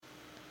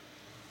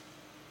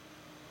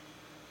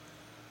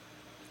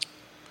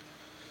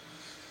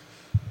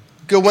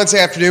Good Wednesday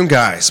afternoon,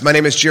 guys. My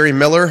name is Jerry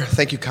Miller.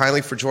 Thank you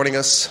kindly for joining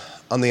us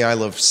on the I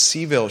Love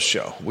Seaville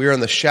show. We are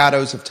in the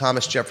shadows of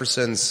Thomas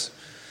Jefferson's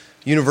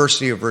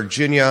University of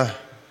Virginia,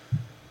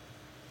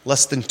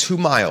 less than 2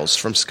 miles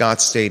from Scott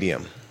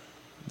Stadium,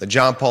 the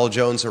John Paul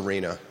Jones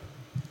Arena,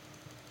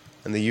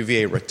 and the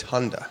UVA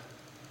Rotunda.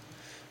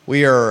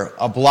 We are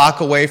a block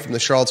away from the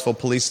Charlottesville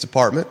Police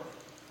Department,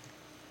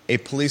 a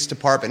police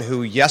department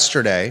who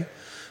yesterday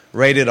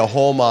raided a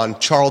home on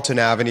Charlton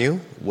Avenue,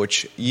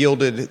 which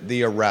yielded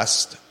the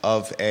arrest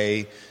of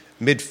a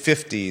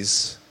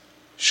mid-50s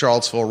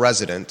Charlottesville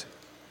resident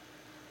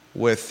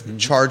with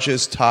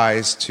charges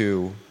ties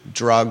to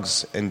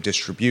drugs and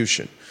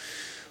distribution.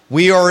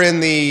 We are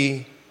in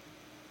a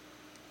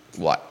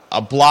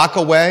block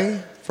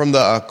away from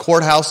the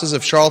courthouses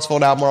of Charlottesville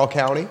and Albemarle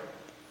County.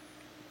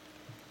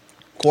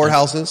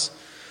 Courthouses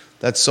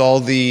that saw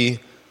the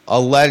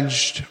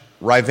alleged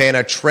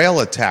Rivanna Trail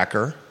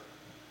attacker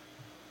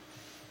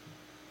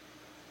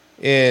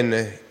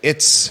in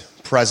its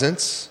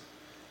presence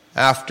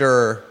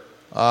after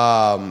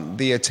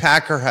the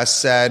attacker has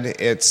said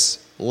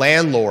its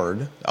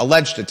landlord,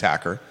 alleged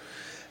attacker,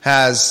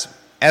 has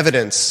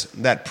evidence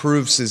that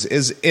proves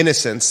his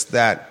innocence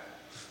that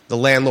the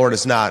landlord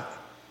is not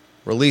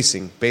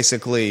releasing.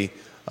 Basically,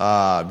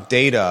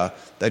 data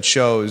that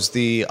shows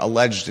the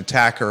alleged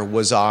attacker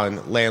was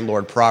on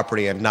landlord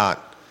property and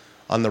not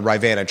on the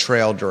Rivanna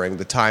Trail during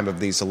the time of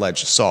these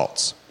alleged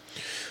assaults.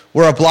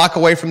 We're a block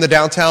away from the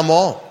downtown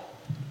mall.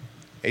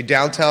 A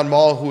downtown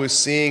mall who is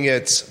seeing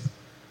its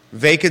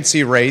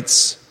vacancy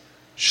rates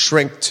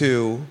shrink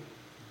to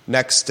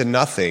next to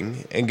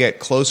nothing and get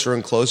closer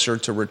and closer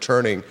to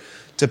returning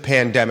to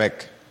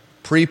pre-pandemic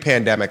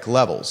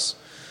levels.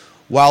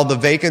 While the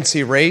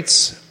vacancy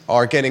rates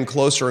are getting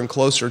closer and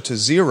closer to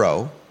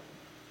zero,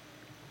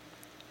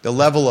 the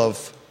level of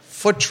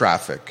foot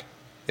traffic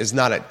is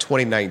not at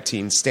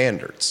 2019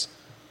 standards.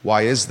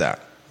 Why is that?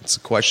 It's a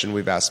question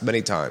we've asked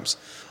many times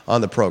on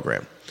the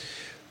program.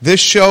 This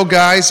show,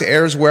 guys,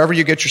 airs wherever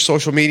you get your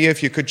social media.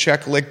 If you could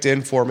check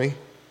LinkedIn for me.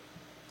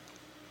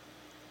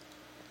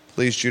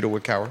 Please, Judah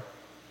Wickower.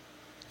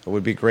 It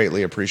would be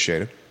greatly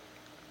appreciated.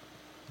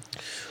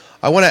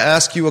 I want to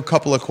ask you a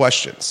couple of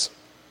questions,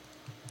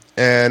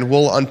 and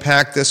we'll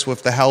unpack this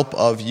with the help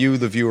of you,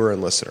 the viewer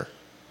and listener.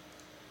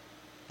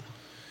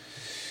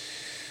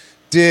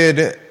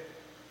 Did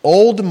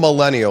old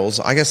millennials,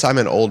 I guess I'm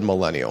an old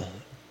millennial,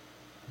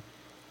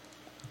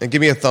 and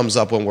give me a thumbs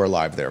up when we're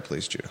live there,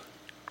 please, Judah.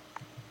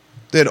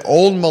 Did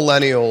old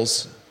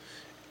millennials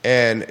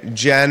and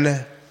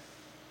Gen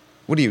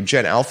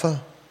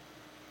Alpha?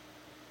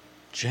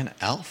 Gen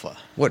Alpha?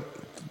 What,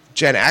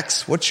 Gen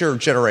X? What's your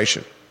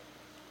generation?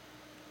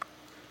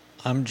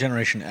 I'm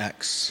Generation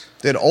X.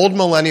 Did old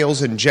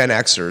millennials and Gen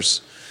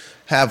Xers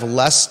have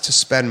less to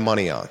spend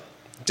money on?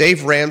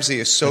 Dave Ramsey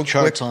is so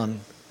quick.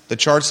 The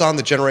chart's on,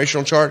 the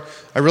generational chart.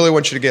 I really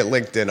want you to get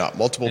LinkedIn up.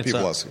 Multiple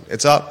people asking.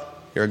 It's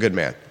up? You're a good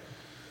man.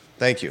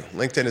 Thank you.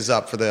 LinkedIn is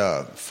up for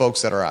the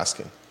folks that are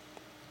asking.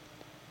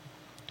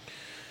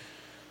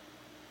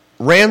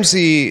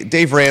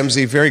 Dave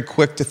Ramsey, very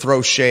quick to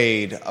throw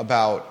shade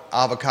about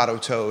avocado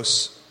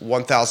toast,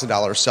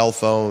 $1,000 cell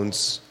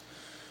phones,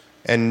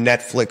 and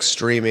Netflix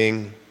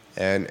streaming,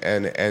 and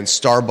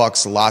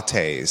Starbucks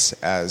lattes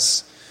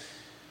as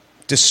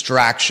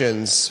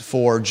distractions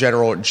for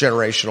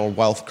generational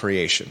wealth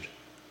creation.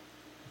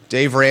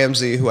 Dave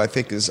Ramsey, who I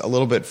think is a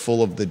little bit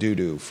full of the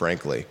doo-doo,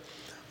 frankly,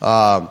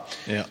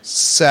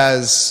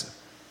 says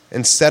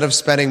instead of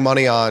spending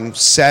money on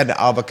said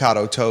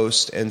avocado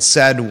toast and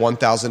said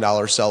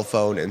 $1,000 cell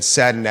phone and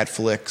said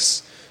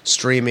Netflix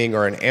streaming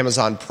or an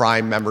Amazon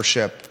Prime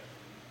membership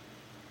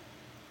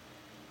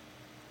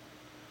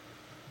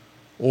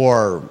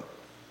or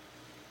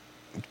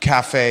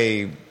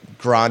Cafe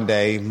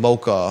Grande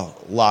mocha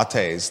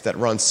lattes that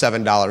run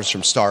 $7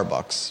 from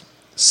Starbucks,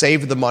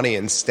 save the money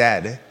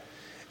instead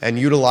and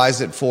utilize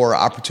it for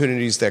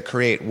opportunities that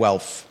create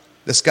wealth.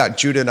 This got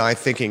Judah and I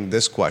thinking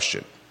this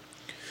question.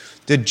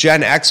 Did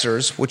Gen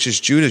Xers, which is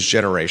Judah's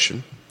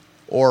generation,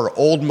 or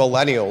old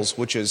millennials,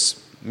 which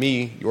is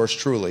me, yours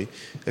truly,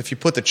 if you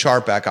put the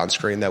chart back on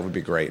screen, that would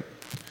be great.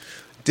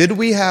 Did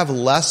we have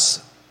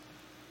less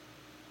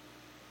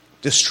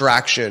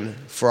distraction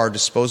for our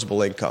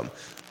disposable income?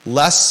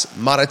 Less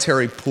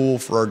monetary pool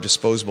for our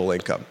disposable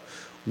income?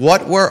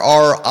 What were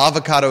our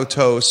avocado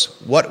toasts?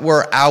 What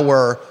were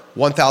our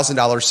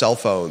 $1,000 cell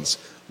phones?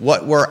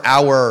 What were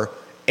our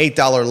 $8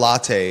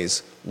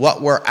 lattes?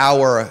 What were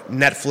our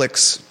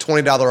Netflix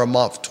 $20 a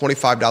month,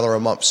 $25 a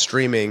month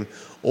streaming,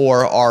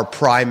 or our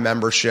Prime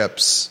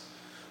memberships?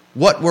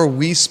 What were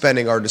we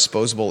spending our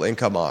disposable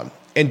income on?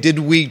 And did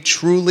we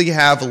truly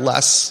have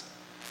less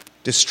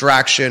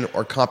distraction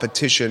or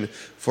competition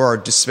for our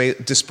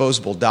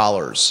disposable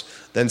dollars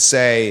than,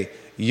 say,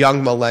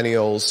 young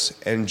millennials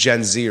and Gen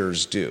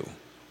Zers do?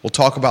 We'll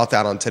talk about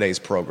that on today's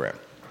program.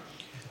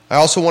 I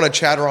also want to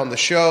chatter on the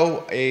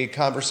show a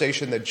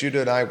conversation that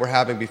Judah and I were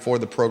having before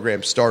the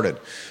program started.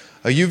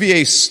 A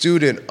UVA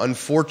student,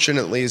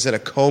 unfortunately, is in a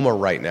coma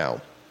right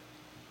now.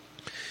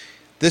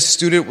 This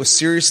student was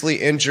seriously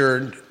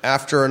injured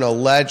after an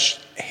alleged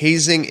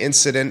hazing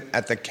incident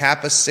at the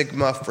Kappa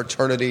Sigma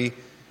fraternity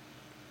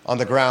on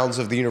the grounds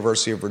of the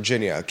University of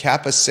Virginia.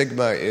 Kappa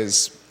Sigma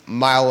is a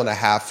mile and a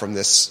half from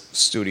this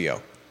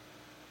studio.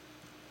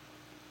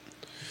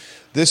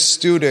 This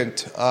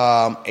student,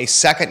 a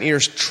second-year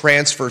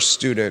transfer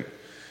student,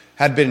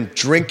 had been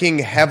drinking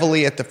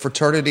heavily at the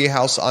fraternity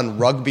house on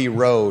Rugby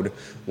Road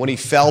when he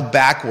fell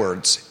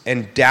backwards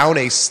and down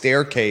a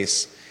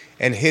staircase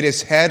and hit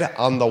his head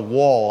on the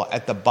wall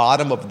at the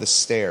bottom of the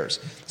stairs.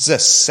 This is a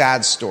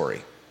sad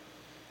story.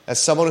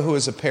 As someone who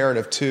is a parent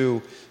of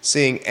two,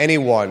 seeing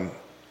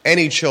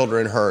any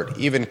children hurt,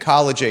 even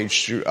college-age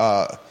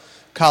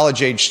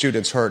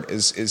students hurt,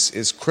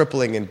 is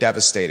crippling and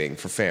devastating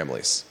for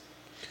families.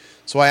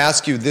 So I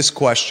ask you this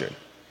question.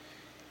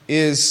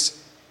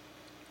 Is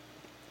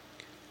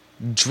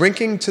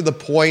drinking to the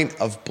point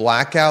of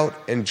blackout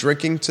and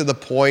drinking to the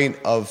point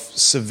of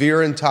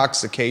severe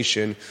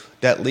intoxication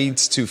that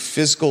leads to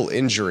physical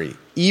injury,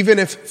 even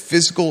if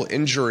physical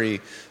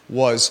injury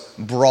was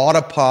brought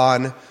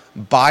upon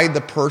by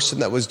the person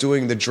that was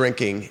doing the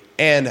drinking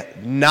and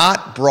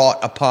not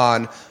brought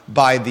upon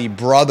by the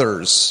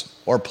brothers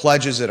or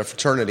pledges at a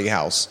fraternity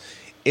house,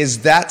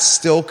 is that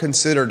still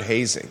considered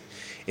hazing?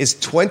 Is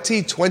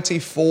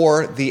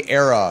 2024 the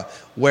era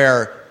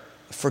where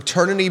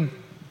fraternity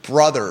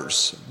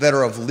brothers that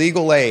are of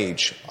legal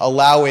age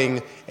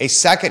allowing a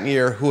second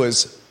year who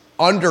is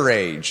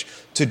underage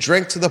to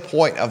drink to the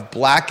point of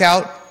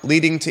blackout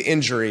leading to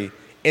injury,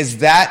 is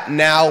that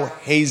now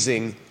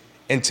hazing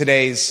in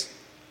today's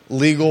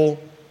legal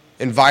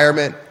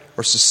environment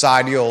or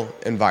societal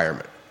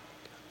environment?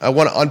 I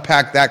want to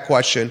unpack that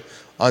question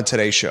on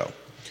today's show.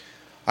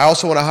 I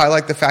also want to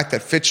highlight the fact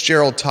that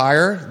Fitzgerald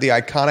Tire, the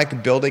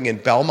iconic building in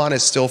Belmont,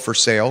 is still for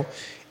sale.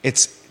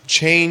 It's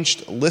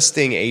changed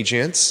listing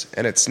agents,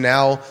 and it's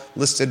now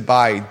listed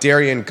by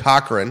Darian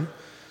Cochran,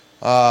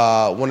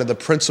 one of the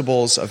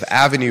principals of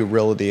Avenue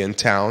Realty in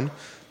town.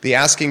 The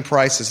asking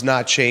price has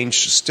not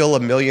changed, still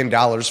 $1 million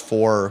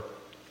for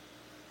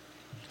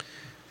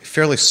a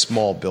fairly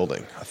small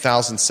building,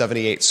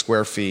 1,078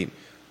 square feet,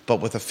 but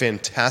with a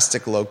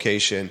fantastic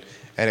location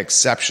and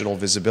exceptional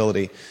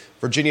visibility.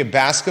 Virginia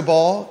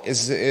basketball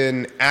is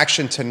in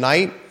action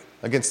tonight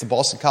against the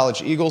Boston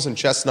College Eagles in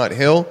Chestnut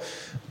Hill.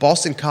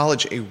 Boston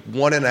College, a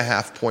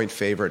 1.5-point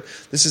favorite.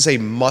 This is a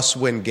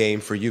must-win game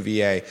for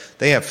UVA.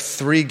 They have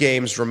 3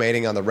 games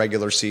remaining on the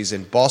regular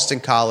season. Boston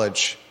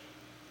College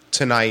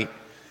tonight,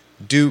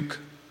 Duke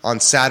on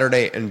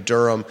Saturday, and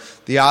Durham.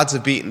 The odds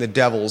of beating the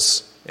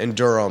Devils in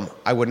Durham,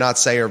 I would not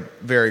say are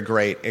very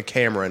great at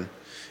Cameron.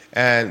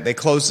 And they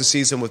close the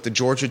season with the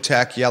Georgia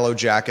Tech Yellow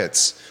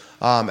Jackets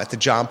at the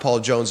John Paul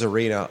Jones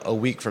Arena a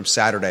week from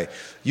Saturday.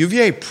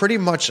 UVA pretty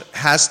much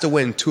has to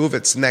win 2 of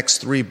its next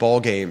 3 ball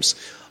games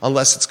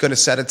unless it's going to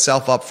set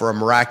itself up for a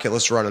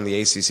miraculous run in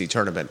the ACC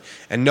tournament.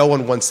 And no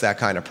one wants that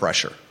kind of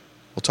pressure.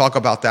 We'll talk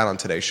about that on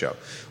today's show.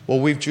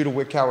 We'll weave Judah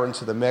Wickower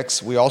into the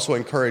mix. We also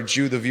encourage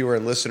you, the viewer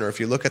and listener, if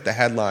you look at the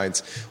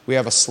headlines, we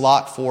have a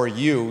slot for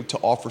you to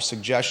offer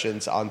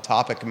suggestions on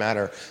topic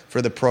matter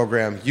for the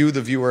program. You,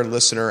 the viewer and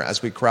listener,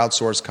 as we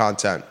crowdsource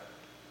content.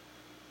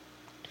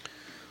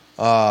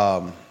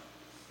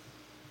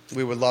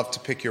 We would love to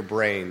pick your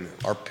brain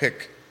or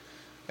pick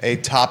a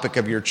topic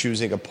of your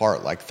choosing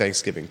apart, like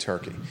Thanksgiving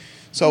turkey.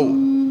 So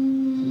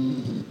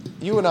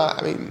you and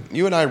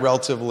I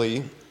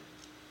relatively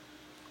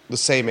the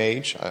same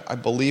age. I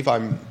believe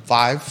I'm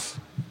 5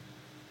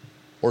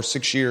 or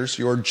 6 years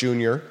your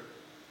junior.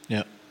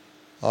 Yeah.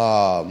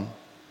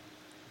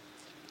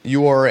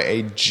 You are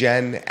a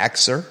Gen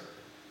Xer,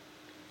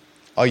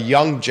 a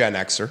young Gen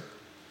Xer.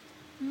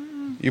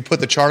 You put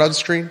the chart on the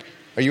screen?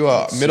 Are you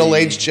a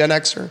middle-aged Gen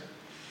Xer?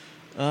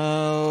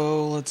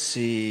 Oh, let's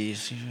see.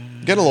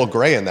 Get a little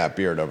gray in that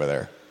beard over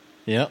there.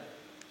 Yep.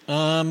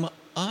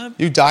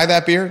 You dye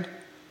that beard?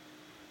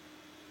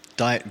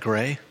 Dye it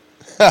gray?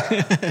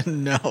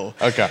 No.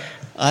 Okay.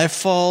 I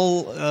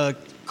fall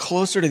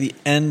closer to the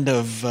end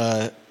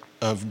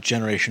of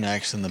Generation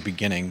X than the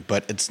beginning,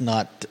 but it's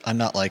not. I'm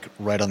not like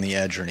right on the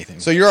edge or anything.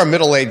 So you're a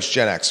middle-aged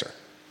Gen Xer.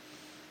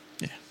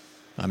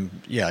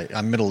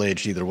 I'm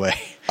middle-aged either way.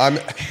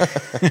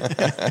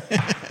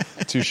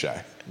 Touche.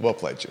 Well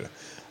played, Judah.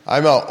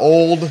 I'm an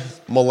old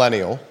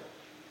millennial.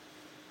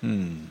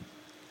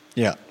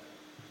 Yeah.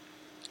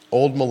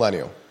 Old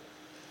millennial.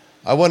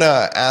 I want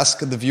to ask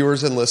the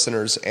viewers and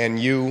listeners and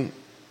you,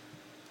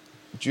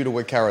 Judah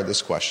Wickower,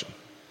 this question.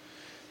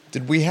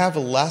 Did we have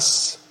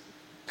less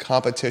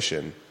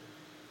competition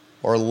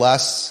or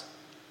less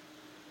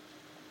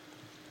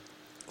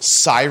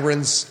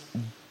sirens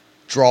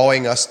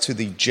drawing us to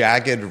the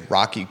jagged,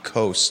 rocky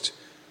coast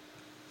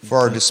for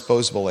our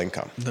disposable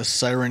income? The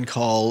siren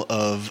call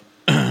of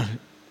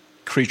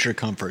creature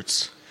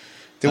comforts.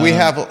 Did we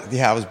have?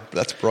 Yeah,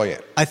 that's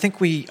brilliant. I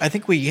think we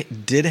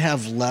did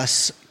have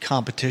less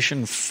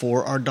competition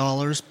for our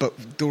dollars,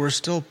 but there were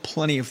still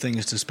plenty of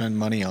things to spend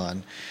money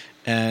on,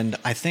 and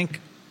I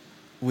think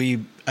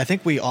we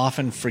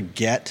often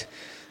forget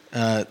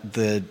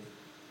the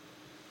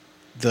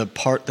the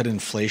part that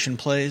inflation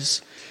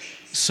plays.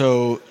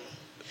 So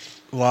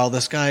while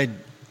this guy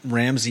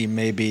Ramsey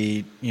may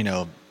be,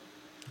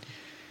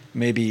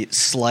 maybe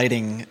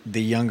slighting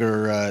the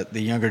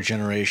younger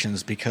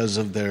generations because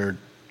of their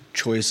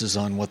choices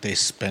on what they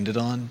spend it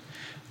on,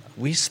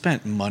 we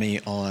spent money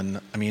on.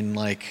 I mean,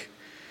 like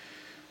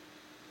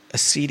a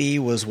CD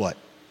was what,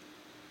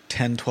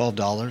 $10,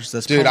 $12.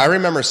 That's dude. I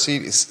remember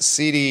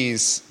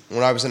CDs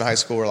when I was in high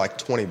school were like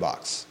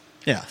 $20.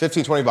 Yeah,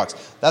 $15,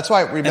 $20. That's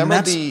why I remember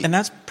and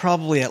that's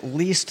probably at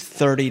least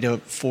 $30 to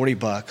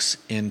 $40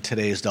 in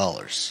today's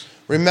dollars.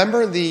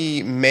 Remember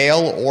the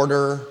mail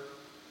order?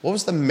 What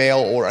was the mail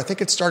order? I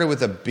think it started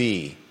with a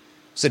B.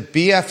 Was it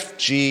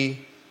BFG?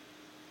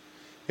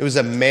 It was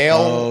a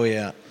mail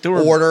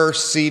order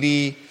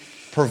CD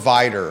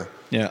provider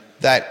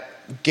that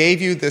gave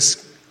you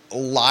this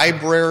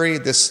library,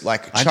 this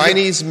like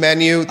Chinese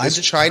menu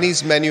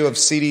of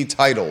CD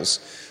titles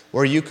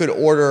where you could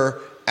order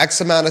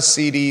X amount of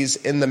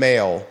CDs in the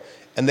mail,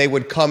 and they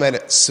would come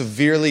at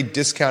severely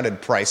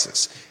discounted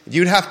prices.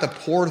 You'd have to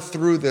pour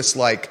through this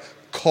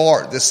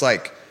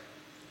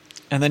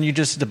and then you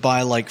just had to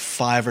buy like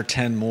 5 or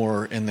 10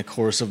 more in the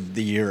course of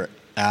the year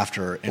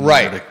after in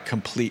order to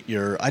complete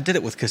your. I did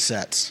it with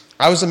cassettes.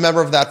 I was a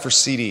member of that for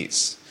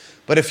CDs.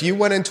 But if you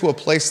went into a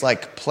place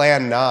like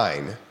Plan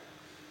 9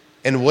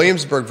 in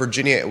Williamsburg,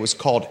 Virginia, it was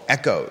called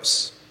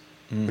Echoes,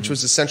 which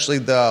was essentially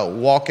the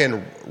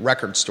walk-in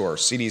record store,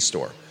 CD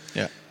store.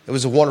 Yeah. It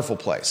was a wonderful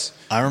place.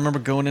 I remember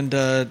going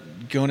into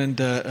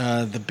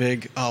the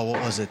big,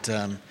 what was it?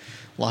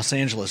 Los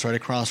Angeles, right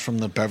across from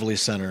the Beverly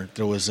Center.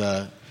 There was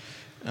a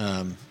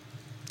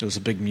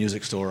big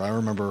music store. I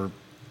remember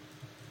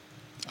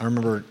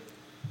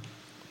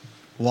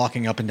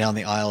walking up and down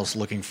the aisles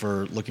looking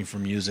for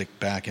music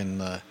back in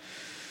the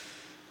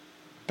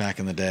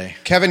day.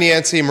 Kevin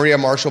Yancey and Maria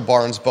Marshall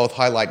Barnes both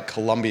highlight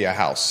Columbia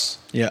House.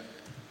 Yeah.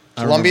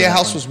 Columbia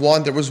House was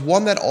one. There was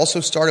one that also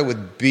started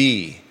with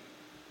B.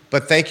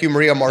 But thank you,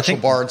 Maria Marshall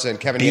Barnes and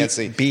Kevin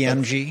Yancey.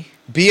 BMG?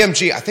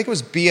 BMG. I think it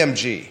was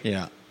BMG.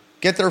 Yeah.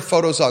 Get their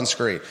photos on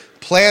screen.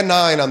 Plan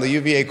 9 on the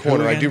UVA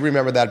corner. I do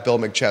remember that, Bill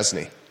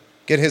McChesney.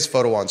 Get his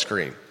photo on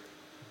screen.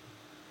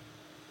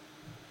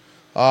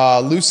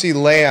 Lucy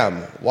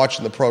Lamb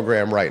watching the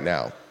program right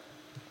now.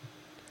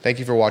 Thank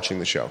you for watching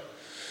the show.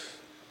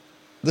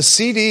 The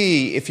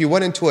CD, if you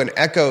went into an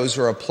Echoes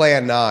or a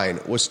Plan 9,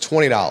 was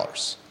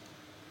 $20.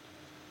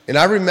 And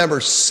I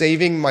remember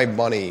saving my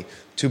money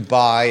to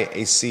buy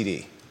a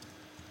CD.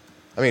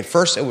 I mean,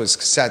 first it was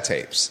cassette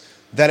tapes,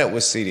 then it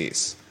was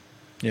CDs.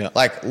 Yeah.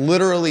 Like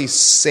literally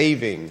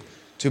saving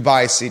to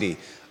buy a CD.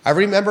 I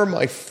remember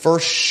my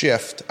first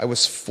shift. I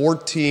was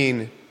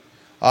 14.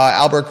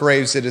 Albert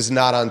Graves, it is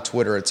not on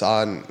Twitter. It's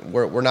on.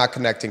 We're not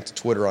connecting to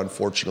Twitter,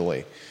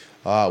 unfortunately.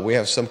 We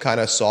have some kind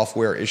of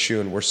software issue,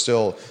 and we're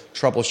still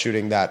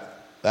troubleshooting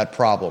that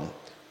problem.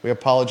 We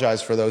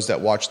apologize for those that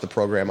watch the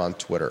program on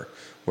Twitter.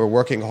 We're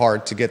working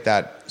hard to get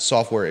that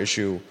software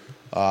issue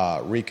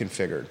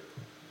reconfigured.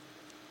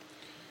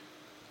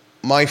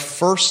 My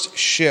first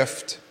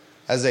shift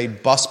as a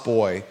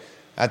busboy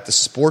at the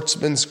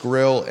Sportsman's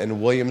Grill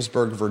in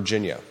Williamsburg,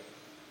 Virginia.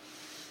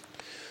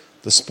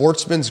 The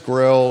Sportsman's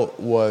Grill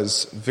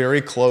was very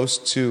close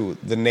to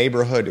the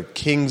neighborhood of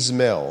Kings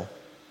Mill,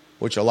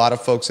 which a lot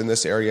of folks in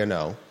this area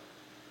know.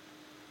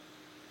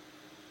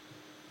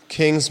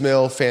 Kings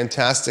Mill,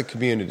 fantastic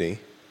community.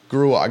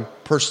 I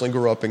personally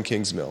grew up in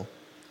Kings Mill.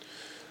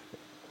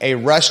 A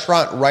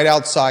restaurant right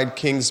outside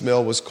Kings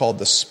Mill was called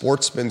the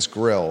Sportsman's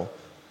Grill,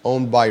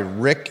 owned by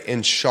Rick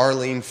and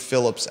Charlene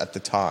Phillips at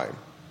the time.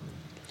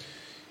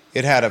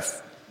 It had a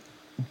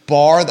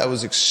bar that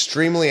was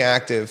extremely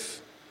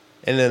active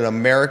and an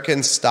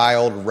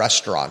American-styled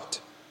restaurant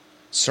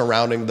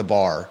surrounding the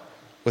bar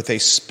with a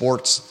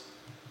sports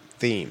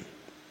theme.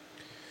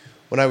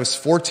 When I was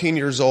 14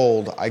 years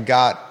old, I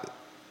got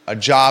a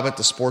job at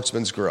the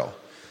Sportsman's Grill.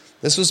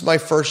 This was my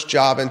first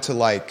job into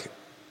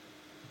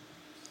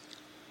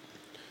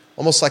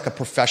almost like a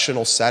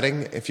professional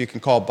setting, if you can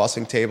call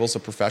bussing tables a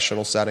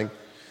professional setting.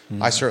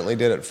 Mm-hmm. I certainly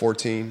did at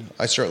 14.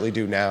 I certainly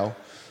do now.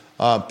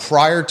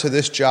 Prior to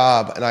this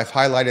job, and I've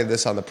highlighted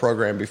this on the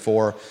program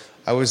before,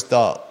 I was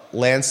the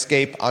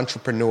landscape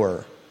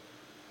entrepreneur,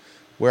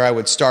 where I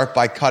would start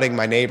by cutting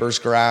my neighbor's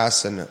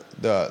grass and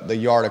the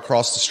yard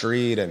across the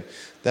street, and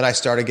then I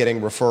started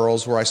getting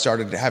referrals where I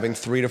started having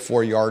 3 to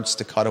 4 yards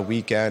to cut a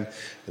weekend.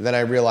 And then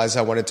I realized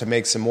I wanted to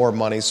make some more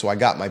money, so I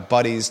got my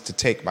buddies to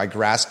take my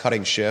grass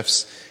cutting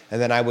shifts, and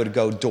then I would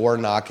go door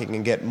knocking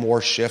and get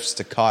more shifts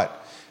to cut.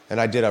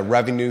 And I did a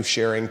revenue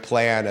sharing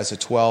plan as a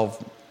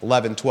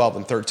 11, 12,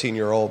 and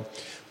 13-year-old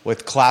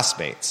with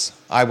classmates.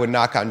 I would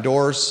knock on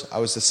doors. I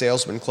was the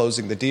salesman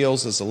closing the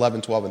deals as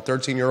 11, 12, and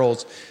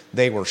 13-year-olds.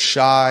 They were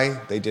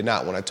shy. They did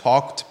not want to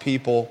talk to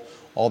people.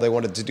 All they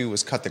wanted to do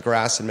was cut the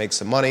grass and make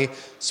some money.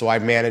 So I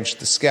managed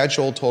the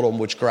schedule, told them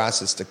which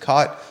grasses to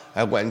cut.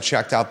 I went and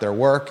checked out their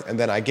work, and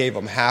then I gave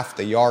them half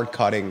the yard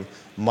cutting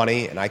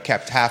money, and I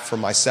kept half for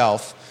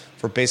myself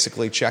for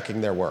basically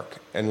checking their work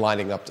and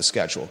lining up the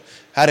schedule.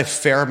 Had a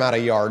fair amount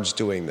of yards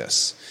doing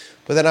this.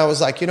 But then I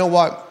was like, you know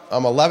what?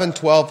 I'm 11,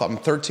 12, I'm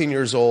 13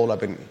 years old. I've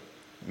been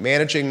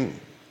managing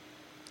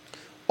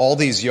all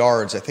these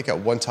yards. I think at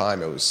one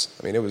time it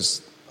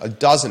was a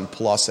dozen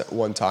plus at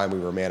one time we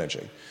were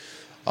managing.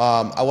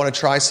 I want to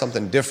try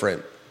something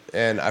different.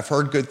 And I've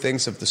heard good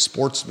things of the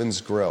Sportsman's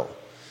Grill.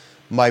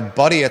 My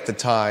buddy at the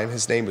time,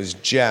 his name was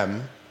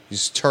Cem.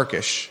 He's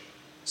Turkish,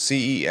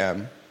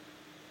 C-E-M.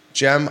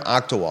 Cem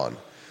Akdoğan,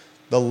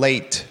 the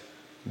late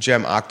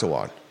Cem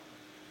Akdoğan.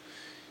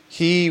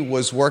 He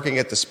was working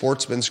at the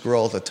Sportsman's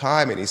Grill at the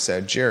time, and he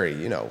said,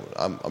 Jerry,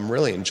 I'm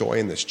really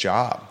enjoying this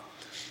job.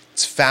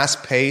 It's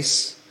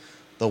fast-paced.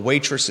 The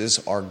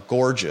waitresses are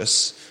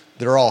gorgeous.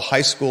 They're all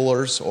high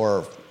schoolers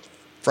or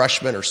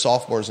freshmen or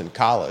sophomores in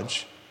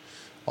college.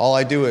 All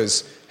I do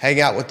is hang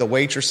out with the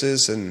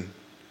waitresses and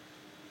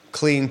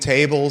clean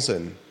tables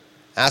and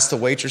ask the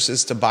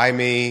waitresses to buy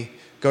me,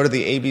 go to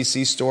the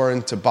ABC store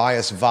and to buy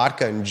us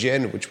vodka and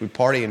gin, which we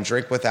party and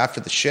drink with after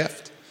the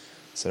shift.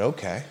 I said,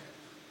 okay.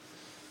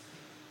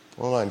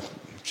 Well,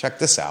 check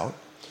this out.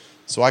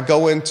 So I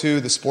go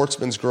into the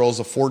Sportsman's Grill as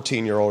a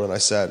 14-year-old, and I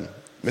said,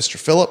 Mr.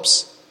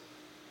 Phillips,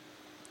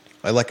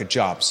 I'd like a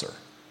job, sir.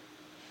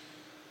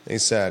 And he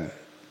said,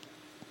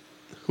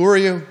 who are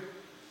you?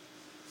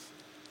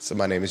 I said,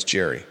 my name is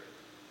Jerry.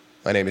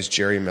 My name is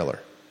Jerry Miller.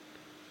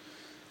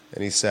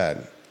 And he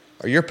said,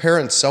 are your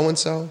parents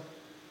so-and-so?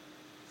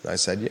 And I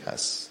said,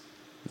 yes.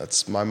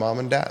 That's my mom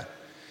and dad.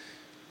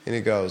 And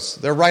he goes,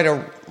 they're right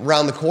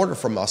around the corner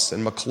from us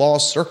in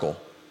McLaw's Circle,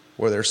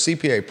 where their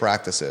CPA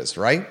practice is,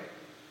 right?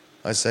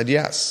 I said,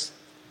 yes.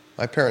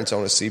 My parents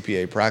own a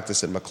CPA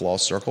practice in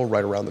McLaw's Circle,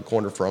 right around the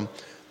corner from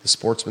the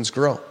Sportsman's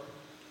Grill.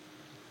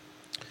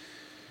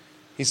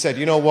 He said,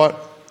 you know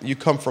what? You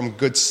come from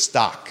good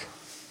stock.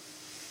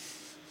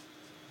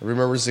 I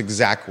remember his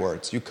exact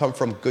words. You come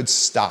from good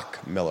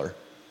stock, Miller.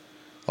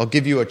 I'll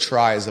give you a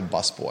try as a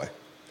busboy.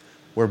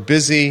 We're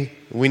busy.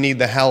 We need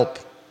the help.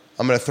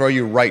 I'm going to throw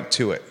you right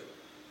to it.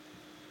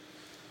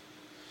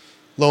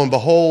 Lo and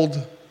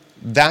behold,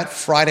 that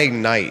Friday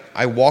night,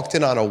 I walked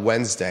in on a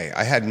Wednesday.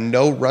 I had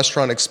no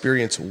restaurant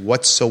experience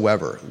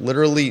whatsoever.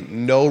 Literally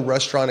no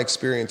restaurant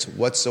experience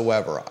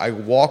whatsoever. I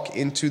walk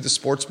into the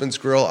Sportsman's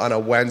Grill on a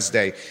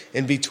Wednesday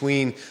in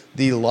between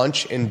the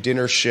lunch and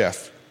dinner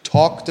shift.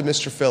 Talk to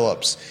Mr.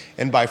 Phillips,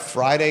 and by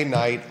Friday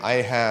night, I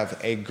have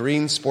a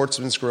green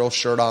Sportsman's Grill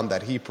shirt on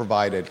that he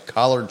provided,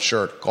 collared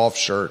shirt, golf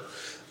shirt,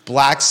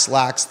 black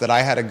slacks that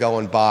I had to go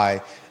and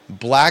buy,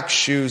 black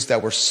shoes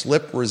that were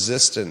slip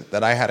resistant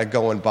that I had to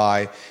go and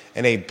buy,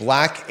 and a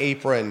black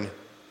apron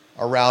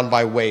around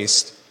my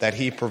waist that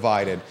he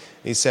provided.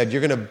 He said,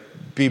 you're going to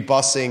be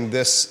bussing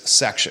this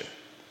section.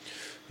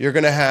 You're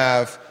going to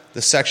have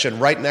the section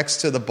right next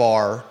to the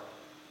bar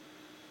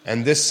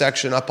and this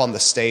section up on the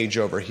stage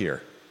over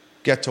here.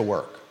 Get to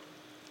work.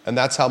 And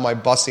that's how my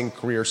bussing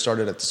career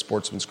started at the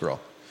Sportsman's Grill.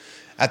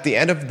 At the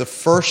end of the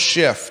first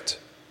shift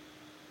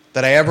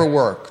that I ever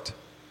worked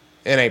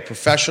in a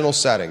professional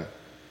setting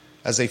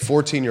as a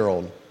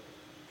 14-year-old,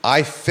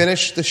 I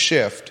finished the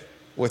shift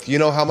with, you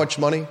know how much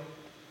money?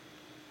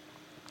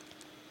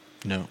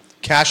 No.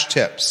 Cash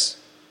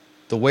tips.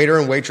 The waiter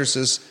and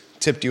waitresses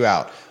tipped you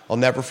out. I'll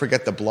never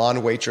forget the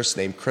blonde waitress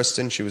named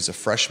Kristen. She was a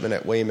freshman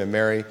at William &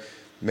 Mary.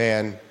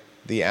 Man,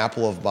 the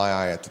apple of my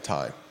eye at the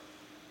time.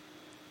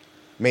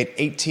 Made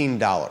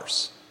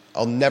 $18.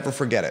 I'll never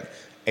forget it.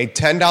 A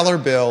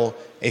 $10 bill,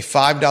 a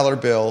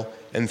 $5 bill,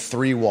 and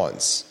 3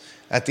 ones.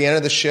 At the end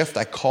of the shift,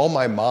 I call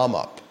my mom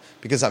up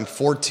because I'm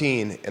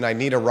 14 and I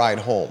need a ride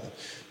home.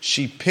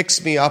 She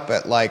picks me up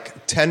at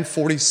like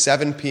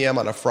 10:47 p.m.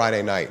 on a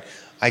Friday night.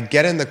 I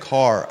get in the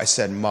car. I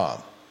said,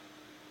 Mom,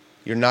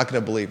 you're not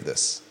going to believe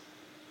this.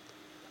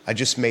 I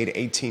just made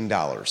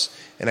 $18.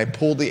 And I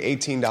pulled the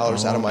 $18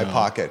 out of my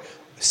pocket,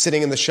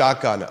 sitting in the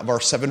shotgun of our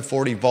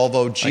 740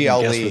 Volvo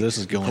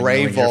GLE,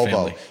 gray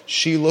Volvo.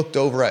 She looked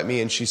over at me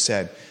and she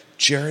said,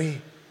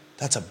 Jerry,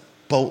 that's a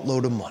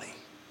boatload of money.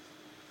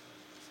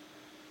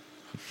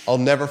 I'll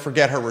never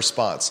forget her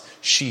response.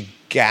 She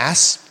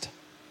gasped,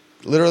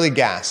 literally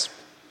gasped,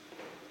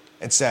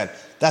 and said,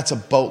 that's a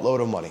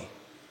boatload of money.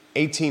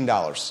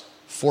 $18,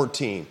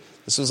 14.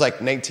 This was like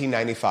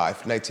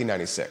 1995,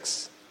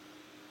 1996,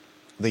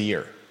 the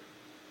year.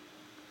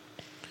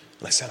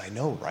 And I said, I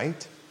know,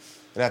 right?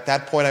 And at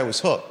that point, I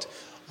was hooked.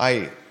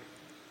 I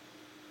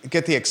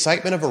get the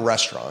excitement of a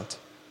restaurant.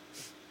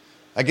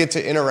 I get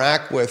to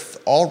interact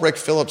with, all Rick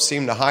Phillips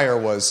seemed to hire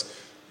was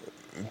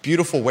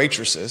beautiful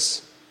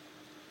waitresses.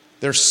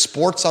 There's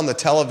sports on the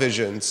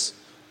televisions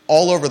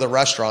all over the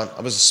restaurant.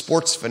 I was a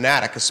sports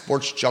fanatic, a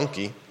sports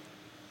junkie.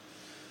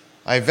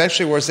 I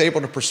eventually was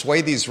able to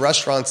persuade these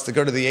restaurants to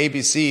go to the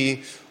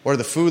ABC or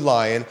the Food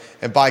Lion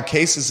and buy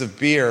cases of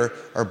beer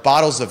or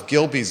bottles of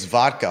Gilby's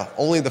vodka,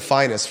 only the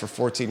finest for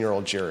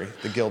 14-year-old Jerry,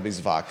 the Gilby's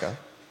vodka.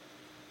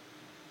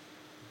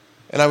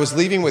 And I was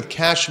leaving with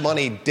cash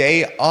money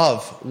day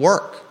of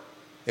work.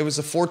 It was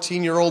a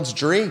 14-year-old's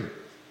dream.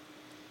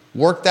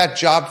 Worked that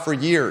job for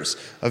years.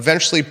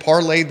 Eventually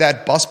parlayed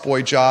that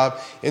busboy job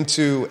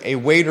into a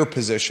waiter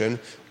position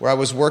where I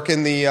was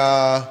working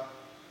the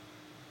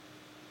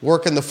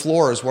working the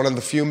floor as one of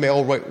the few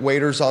male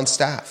waiters on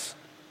staff.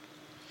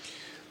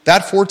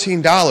 That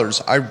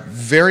 $14, I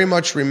very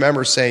much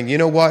remember saying, you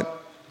know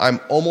what? I'm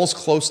almost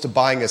close to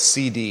buying a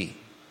CD.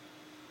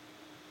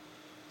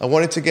 I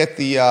wanted to get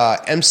the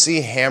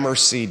MC Hammer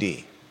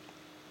CD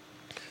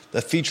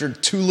that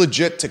featured Too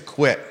Legit to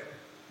Quit.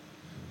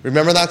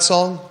 Remember that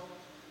song?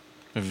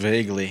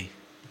 Vaguely.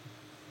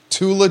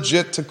 Too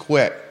Legit to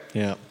Quit.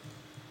 Yeah.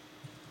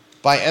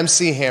 By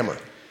MC Hammer.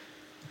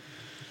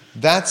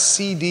 That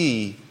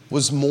CD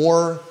was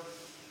more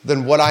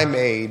than what I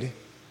made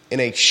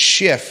in a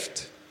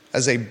shift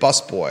as a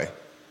busboy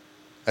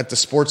at the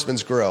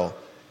Sportsman's Grill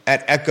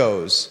at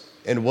Echoes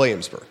in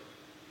Williamsburg.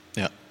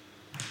 Yeah.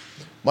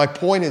 My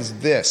point is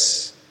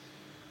this.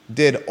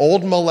 Did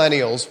old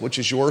millennials, which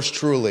is yours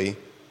truly,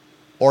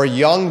 or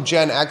young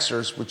Gen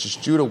Xers, which is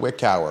Judah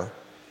Wickower,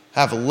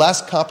 have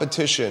less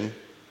competition,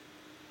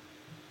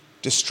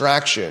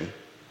 distraction,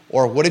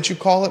 or what did you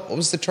call it? What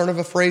was the turn of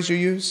a phrase you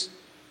use?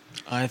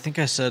 I think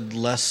I said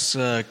less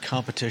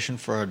competition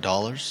for our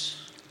dollars.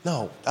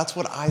 No, that's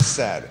what I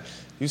said.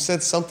 You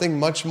said something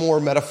much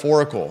more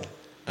metaphorical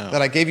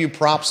that I gave you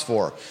props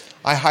for.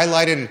 I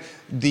highlighted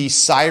the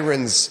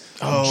sirens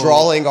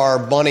drawing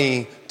our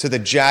money to the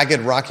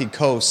jagged rocky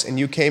coast, and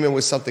you came in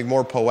with something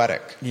more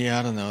poetic. Yeah,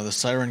 I don't know. The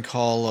siren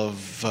call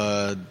of,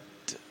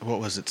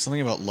 what was it?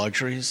 Something about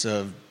luxuries,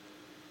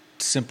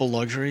 simple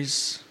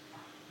luxuries.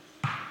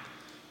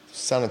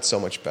 Sounded so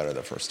much better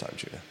the first time,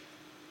 Judah.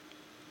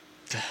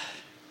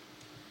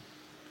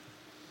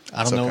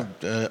 I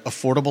don't know.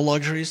 Affordable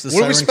luxuries. The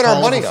what do we siren spend our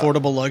call money of on?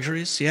 affordable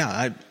luxuries.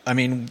 Yeah, I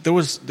mean, there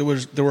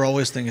were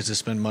always things to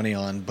spend money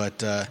on,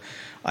 but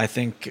I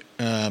think,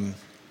 I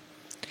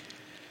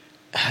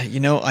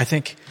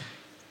think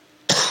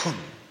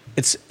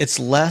it's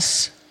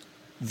less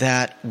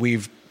that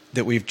we've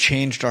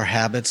changed our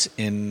habits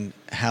in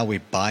how we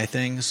buy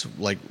things.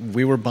 Like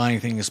we were buying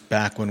things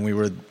back when we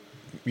were,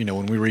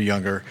 when we were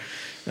younger.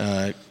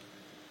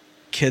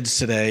 Kids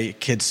today,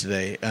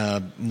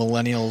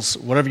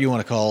 millennials, whatever you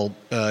want to call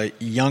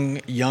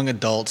young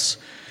adults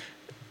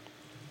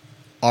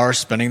are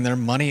spending their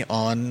money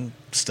on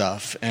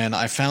stuff. And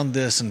I found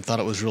this and thought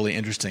it was really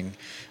interesting.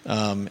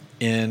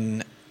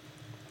 In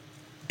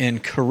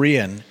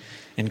Korea,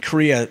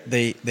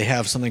 they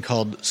have something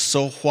called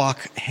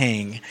Sohwak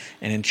Hang,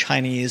 and in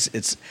Chinese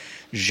it's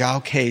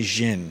Zhao Ke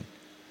Jin.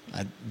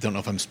 I don't know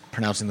if I'm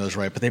pronouncing those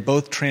right, but they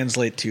both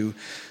translate to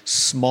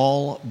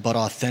small but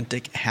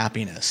authentic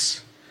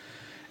happiness.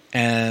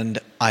 And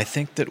I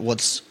think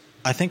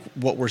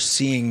what we're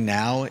seeing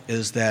now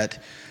is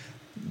that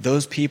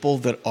those people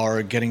that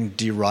are getting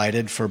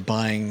derided for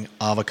buying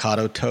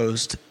avocado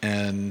toast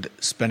and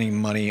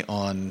spending money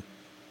on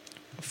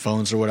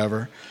phones or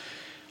whatever,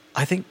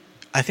 I think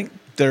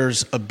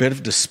there's a bit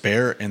of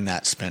despair in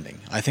that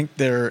spending. I think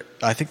they're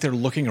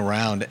looking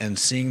around and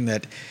seeing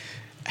that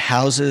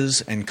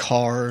houses and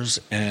cars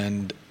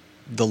and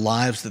the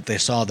lives that they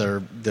saw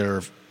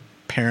their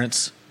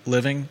parents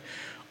living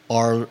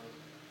are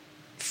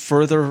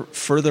further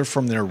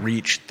from their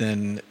reach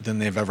than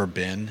they've ever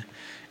been.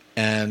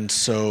 And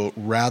so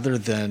rather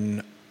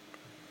than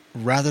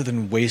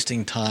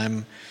wasting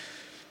time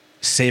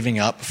saving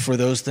up for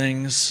those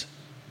things,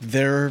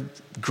 they're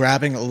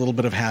grabbing a little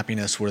bit of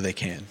happiness where they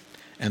can.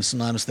 And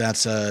sometimes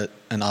that's an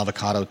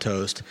avocado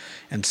toast,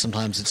 and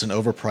sometimes it's an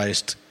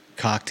overpriced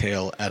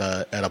cocktail at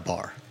a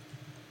bar.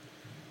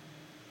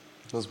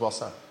 That was well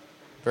said.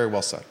 Very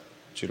well said,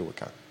 Judah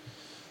Wickower.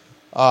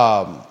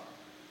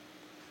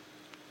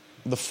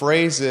 The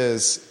phrase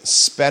is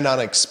spend on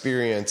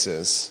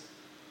experiences.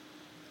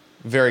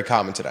 Very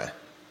common today.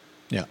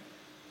 Yeah.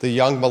 The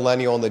young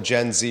millennial and the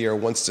Gen Zer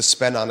wants to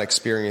spend on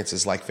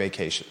experiences like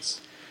vacations.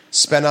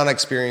 Spend on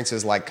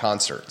experiences like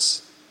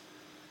concerts.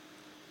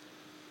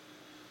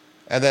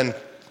 And then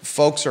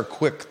folks are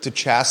quick to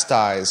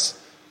chastise,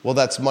 well,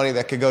 that's money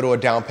that could go to a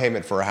down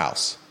payment for a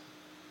house.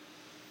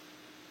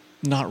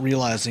 Not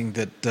realizing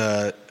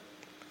that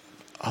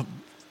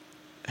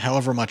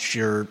however much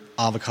your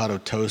avocado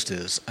toast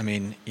is, I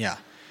mean, yeah,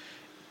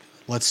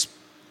 let's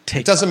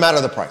take... It doesn't matter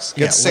the price.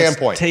 Get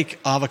standpoint. Take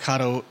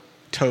avocado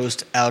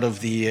toast out of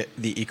the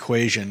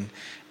equation,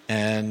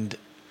 and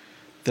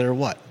they're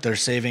what? They're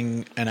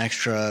saving an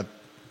extra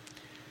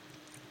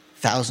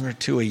 $1,000 or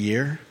 $2,000 a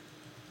year.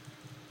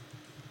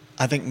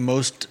 I think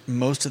most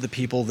of the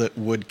people that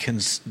would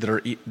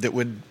consider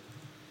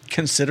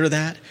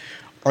that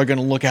are going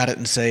to look at it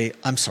and say,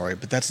 "I'm sorry,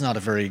 but that's not a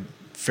very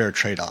fair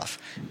trade-off,"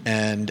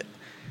 and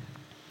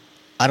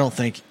I don't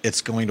think it's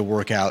going to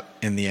work out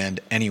in the end,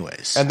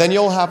 anyways. And then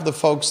you'll have the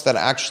folks that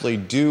actually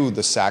do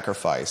the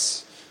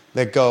sacrifice,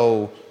 that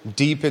go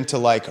deep into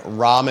like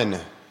ramen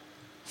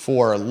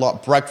for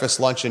breakfast,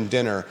 lunch, and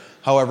dinner,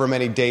 however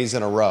many days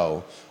in a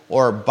row,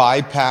 or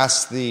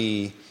bypass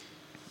the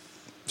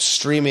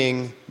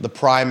streaming, the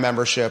Prime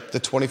membership, the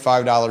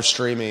 $25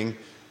 streaming,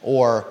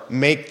 or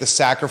make the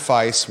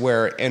sacrifice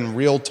where in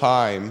real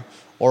time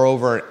or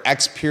over an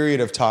X period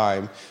of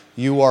time,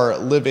 you are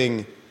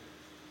living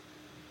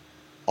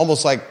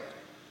almost like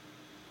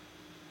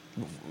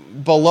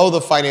below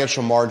the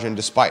financial margin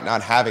despite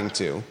not having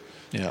to.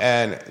 Yeah.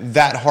 And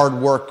that hard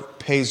work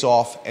pays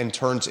off and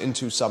turns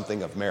into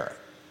something of merit.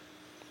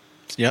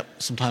 Yep,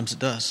 sometimes it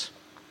does.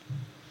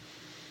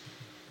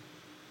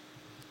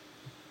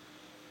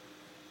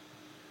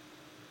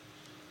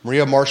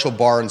 Maria Marshall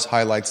Barnes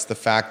highlights the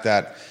fact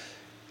that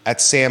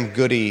at Sam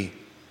Goody,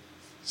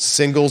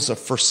 singles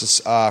for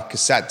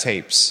cassette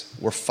tapes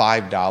were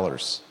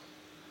 $5.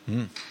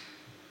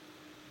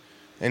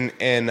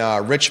 In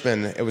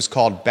Richmond, it was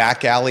called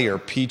Back Alley or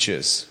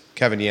Peaches,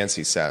 Kevin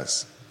Yancey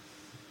says.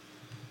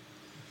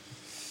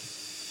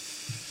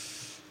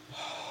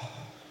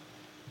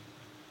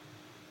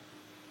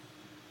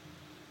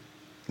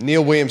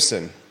 Neil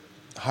Williamson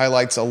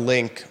highlights a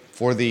link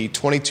for the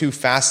 22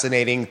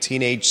 fascinating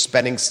teenage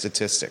spending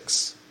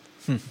statistics.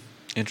 I'm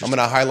going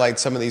to highlight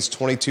some of these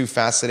 22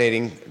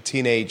 fascinating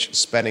teenage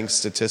spending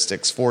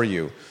statistics for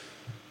you.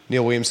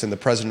 Neil Williamson, the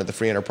president of the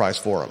Free Enterprise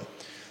Forum.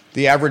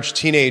 The average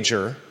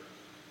teenager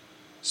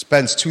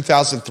spends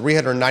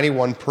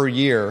 $2,391 per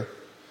year,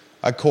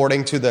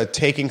 according to the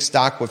Taking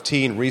Stock with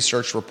Teen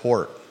Research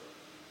Report.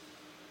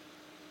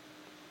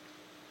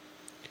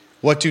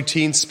 What do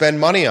teens spend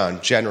money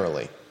on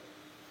generally?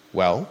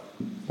 Well,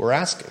 we're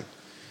asking.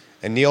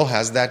 And Neil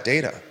has that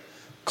data.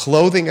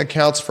 Clothing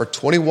accounts for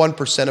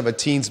 21% of a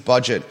teen's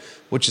budget,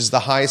 which is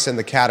the highest in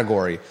the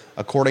category,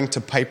 according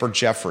to Piper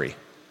Jeffrey.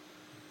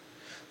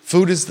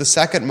 Food is the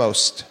second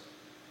most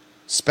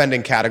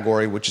spending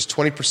category, which is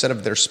 20%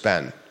 of their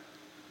spend.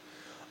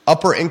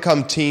 Upper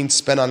income teens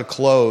spend on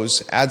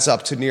clothes adds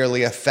up to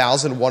nearly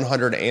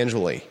 $1,100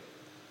 annually.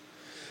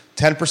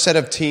 10%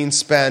 of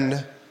teens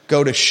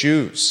go to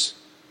shoes.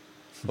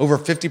 Over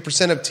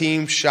 50% of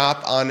teens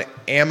shop on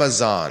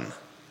Amazon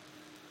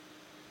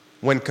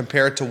when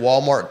compared to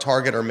Walmart,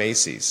 Target, or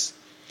Macy's.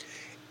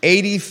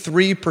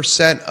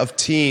 83% of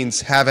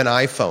teens have an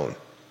iPhone,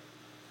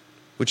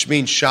 which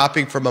means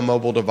shopping from a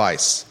mobile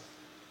device.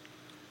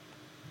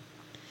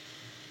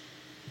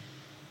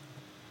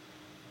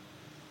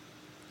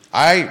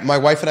 My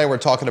wife and I were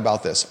talking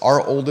about this.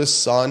 Our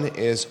oldest son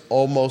is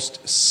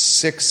almost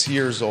 6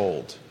 years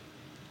old.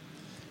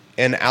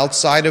 And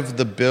outside of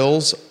the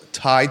bills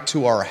tied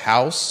to our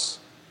house,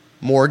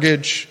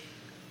 mortgage,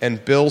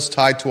 and bills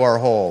tied to our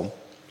home,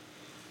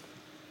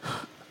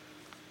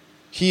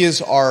 he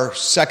is our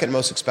second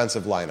most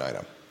expensive line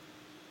item.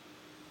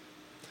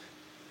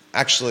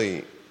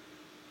 Actually,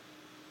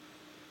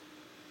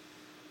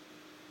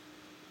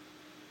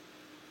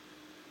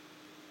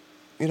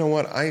 you know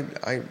what?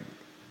 I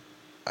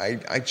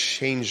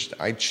changed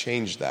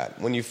that.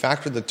 When you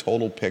factor the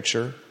total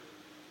picture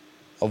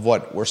of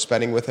what we're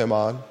spending with him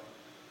on,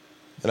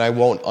 and I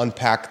won't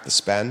unpack the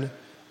spend,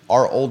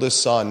 our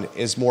oldest son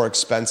is more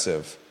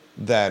expensive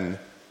than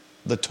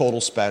the total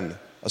spend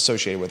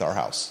associated with our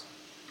house.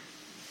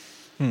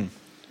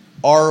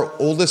 Our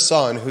oldest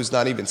son, who's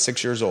not even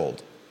 6 years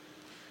old,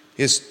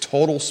 his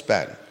total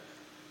spend,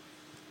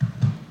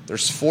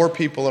 there's 4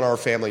 people in our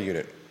family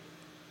unit,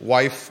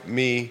 wife,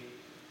 me,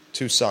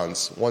 2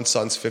 sons. One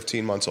son's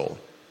 15 months old.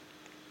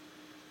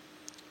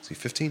 Is he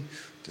 15?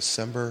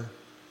 December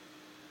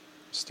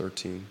is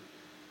 13.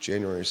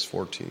 January is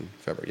 14.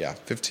 February,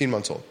 15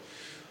 months old.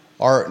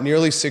 Our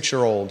nearly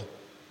 6-year-old,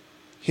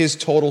 his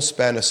total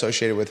spend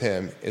associated with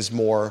him is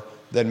more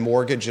than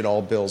mortgage and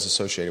all bills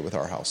associated with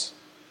our house.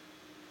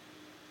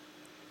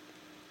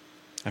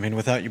 I mean,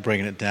 without you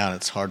breaking it down,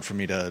 it's hard for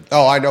me to...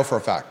 Oh, I know for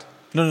a fact.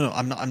 No,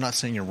 I'm not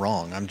saying you're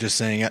wrong. I'm just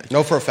saying...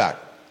 No, for a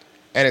fact.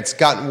 And it's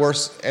gotten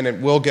worse, and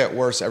it will get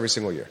worse every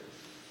single year.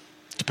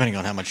 Depending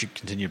on how much you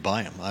continue to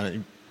buy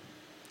them.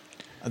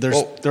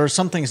 There are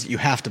some things that you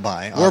have to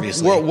buy,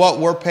 obviously. What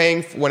we're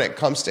paying when it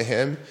comes to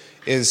him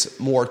is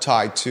more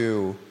tied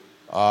to...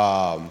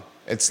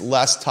 it's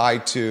less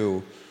tied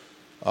to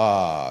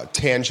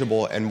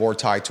tangible and more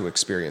tied to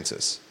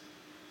experiences.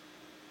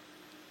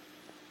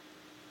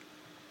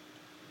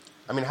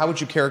 I mean, how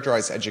would you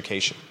characterize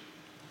education?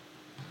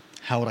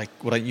 Would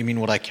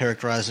I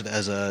characterize it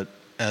as a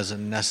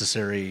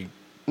necessary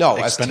No,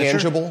 expenditure? As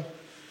tangible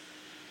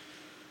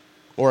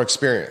or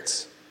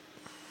experience?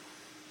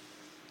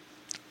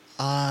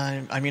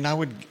 I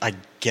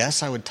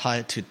guess I would tie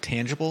it to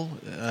tangible.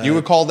 You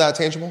would call that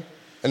tangible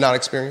and not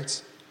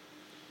experience?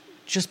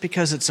 Just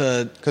because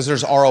Because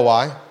there's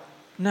ROI?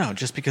 No,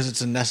 just because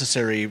it's a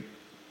necessary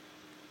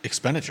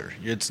expenditure.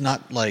 It's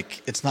not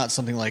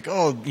something like,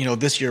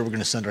 this year we're going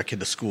to send our kid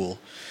to school,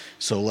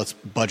 so let's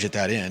budget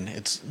that in.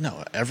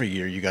 Every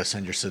year you got to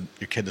send your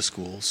kid to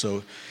school.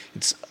 So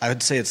I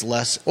would say it's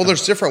less. Well,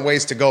 there's different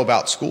ways to go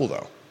about school,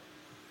 though.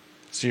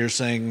 So you're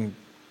saying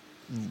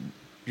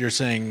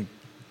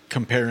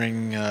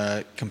comparing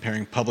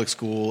public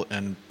school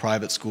and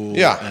private school,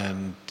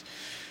 and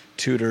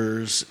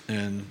tutors,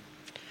 and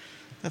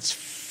that's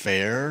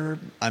fair.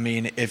 I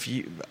mean, if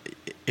you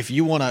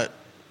want to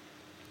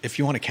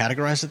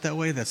categorize it that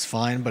way, that's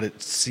fine, but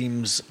it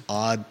seems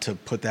odd to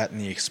put that in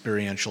the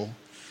experiential.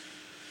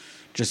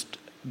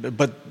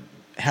 But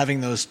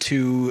having those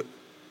two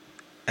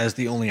as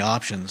the only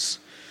options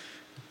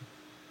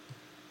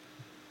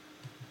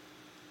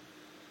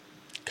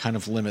kind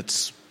of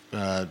limits.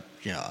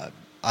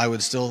 I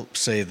would still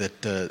say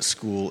that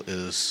school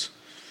is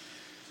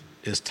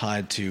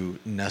tied to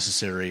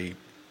necessary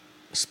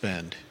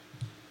spend.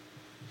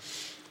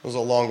 It was a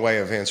long way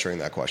of answering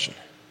that question.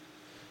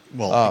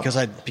 Well,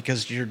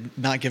 because you're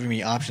not giving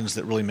me options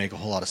that really make a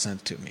whole lot of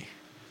sense to me.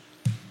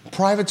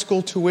 Private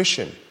school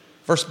tuition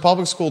versus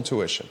public school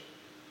tuition.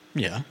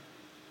 Yeah,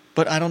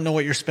 but I don't know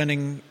what you're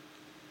spending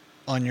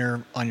on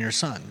your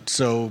son.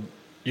 So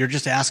you're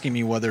just asking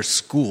me whether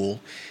school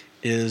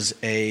is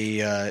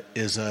an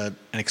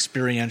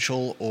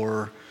experiential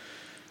or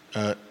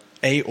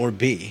A or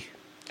B.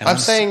 And I'm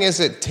saying, is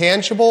it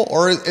tangible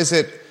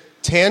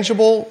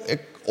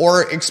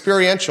or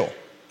experiential?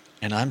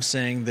 And I'm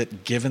saying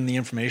that given the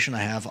information I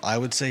have, I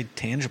would say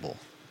tangible.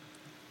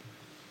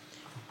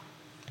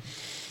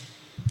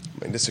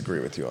 I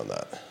disagree with you on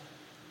that.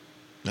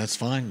 That's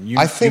fine.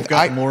 You've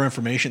got more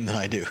information than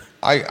I do.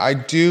 I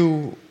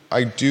do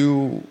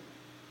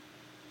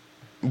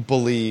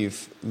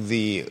believe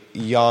the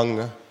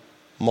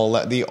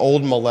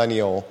old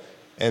millennial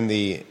and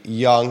the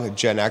young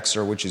Gen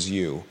Xer, which is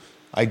you,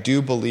 I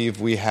do believe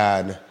we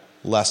had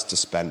less to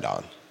spend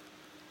on.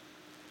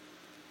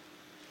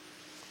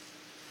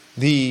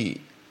 The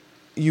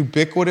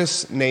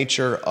ubiquitous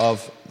nature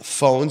of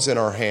phones in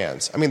our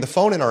hands. I mean, the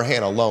phone in our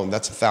hand alone,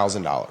 that's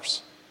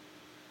 $1,000.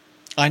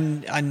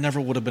 I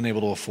never would have been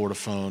able to afford a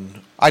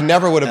phone. I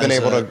never would have been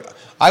able to.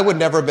 I would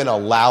never have been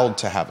allowed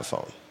to have a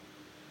phone.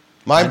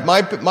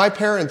 My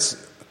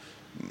parents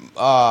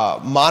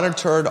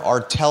monitored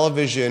our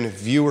television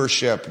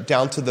viewership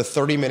down to the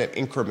 30-minute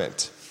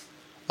increment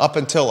up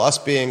until us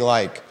being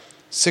like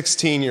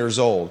 16 years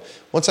old.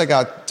 Once I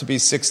got to be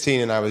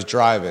 16 and I was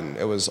driving,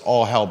 it was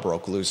all hell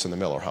broke loose in the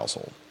Miller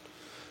household.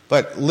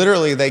 But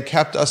literally, they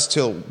kept us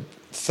till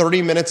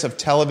 30 minutes of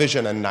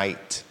television a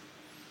night.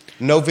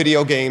 No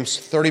video games,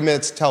 30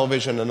 minutes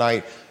television a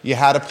night. You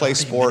had to play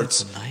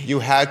sports. You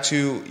had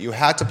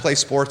to play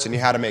sports, and you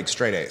had to make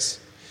straight A's.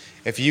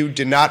 If you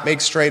did not make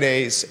straight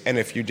A's, and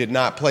if you did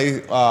not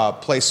play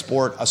a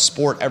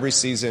sport every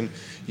season,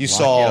 you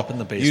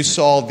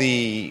saw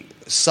the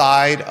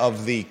side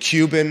of the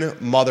Cuban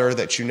mother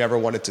that you never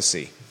wanted to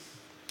see.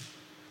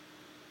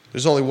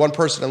 There's only one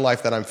person in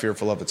life that I'm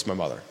fearful of. It's my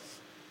mother.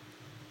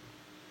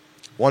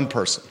 One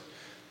person.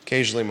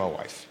 Occasionally my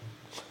wife.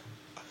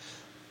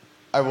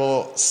 I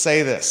will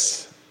say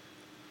this.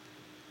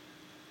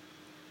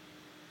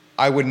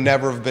 I would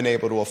never have been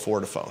able to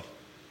afford a phone.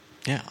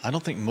 Yeah, I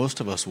don't think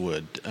most of us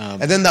would.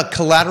 And then the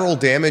collateral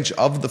damage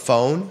of the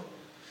phone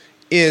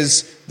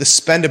is the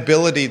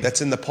spendability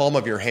that's in the palm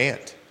of your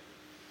hand.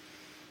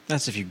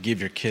 That's if you give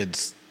your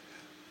kids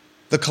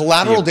the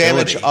collateral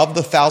damage of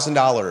the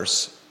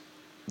 $1,000,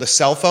 the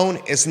cell phone,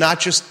 is not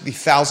just the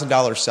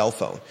 $1,000 cell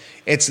phone.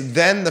 It's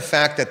then the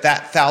fact that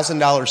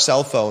 $1,000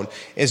 cell phone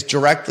is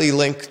directly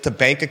linked to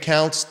bank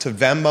accounts, to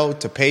Venmo,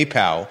 to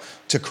PayPal,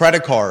 to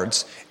credit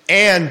cards,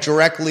 and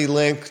directly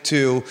linked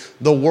to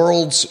the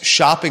world's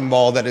shopping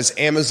mall that is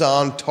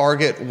Amazon,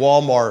 Target,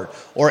 Walmart,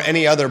 or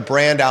any other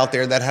brand out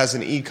there that has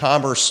an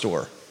e-commerce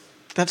store.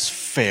 That's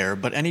fair,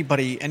 but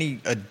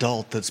any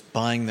adult that's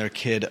buying their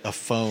kid a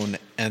phone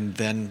and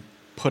then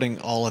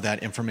putting all of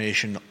that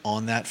information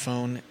on that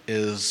phone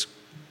is...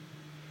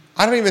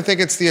 I don't even think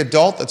it's the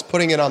adult that's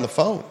putting it on the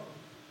phone.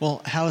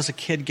 Well, how is a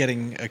kid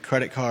getting a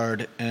credit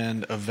card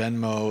and a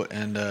Venmo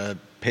and a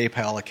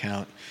PayPal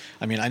account?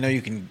 I mean, I know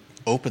you can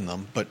open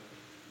them, but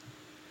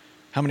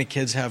how many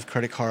kids have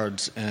credit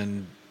cards?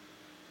 And,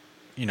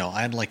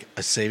 I had like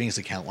a savings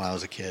account when I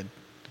was a kid,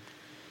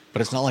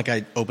 but it's not like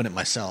I opened it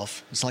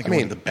myself. It's not like I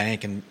went to the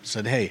bank and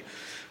said, hey,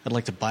 I'd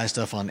like to buy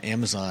stuff on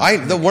Amazon.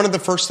 One of the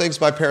first things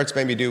my parents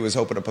made me do was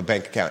open up a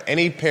bank account.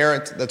 Any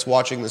parent that's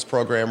watching this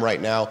program right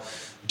now,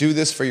 do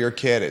this for your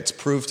kid. It's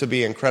proved to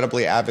be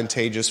incredibly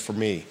advantageous for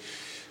me.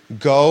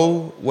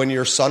 Go when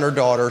your son or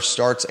daughter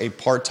starts a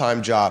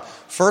part-time job.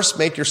 First,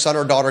 make your son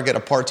or daughter get a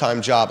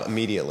part-time job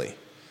immediately.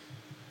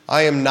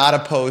 I am not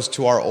opposed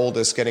to our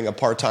oldest getting a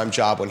part-time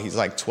job when he's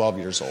like 12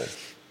 years old.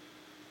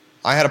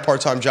 I had a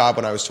part-time job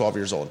when I was 12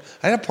 years old.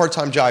 I had a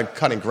part-time job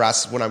cutting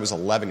grass when I was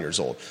 11 years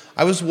old.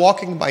 I was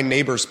walking my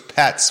neighbor's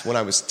pets when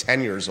I was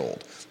 10 years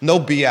old. No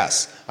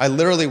BS. I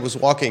literally was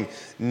walking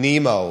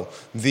Nemo,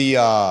 the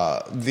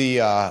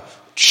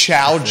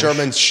Chow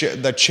German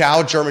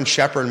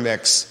Shepherd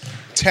mix,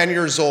 10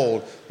 years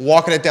old,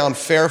 walking it down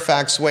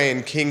Fairfax Way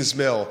in Kings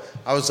Mill.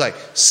 I was like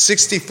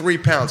 63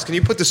 pounds. Can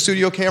you put the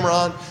studio camera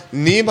on?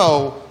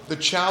 Nemo, the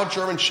Chow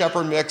German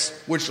Shepherd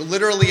mix, which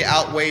literally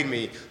outweighed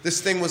me.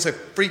 This thing was a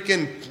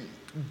freaking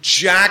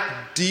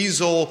Jack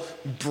Diesel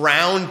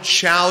brown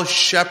Chow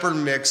Shepherd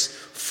mix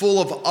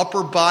full of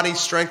upper body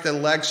strength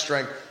and leg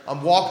strength.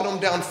 I'm walking them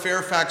down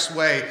Fairfax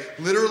Way,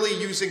 literally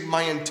using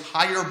my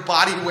entire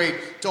body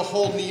weight to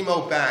hold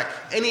Nemo back.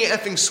 Any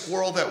effing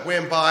squirrel that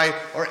ran by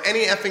or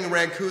any effing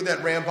raccoon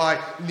that ran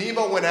by,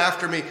 Nemo went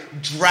after me,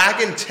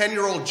 dragging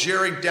 10-year-old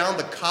Jerry down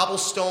the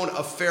cobblestone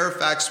of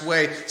Fairfax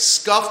Way,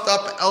 scuffed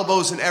up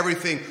elbows and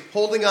everything,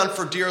 holding on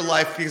for dear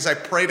life because I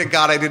pray to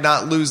God I did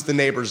not lose the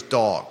neighbor's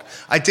dog.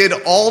 I did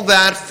all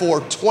that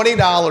for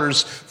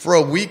 $20 for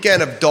a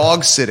weekend of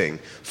dog sitting.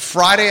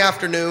 Friday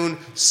afternoon,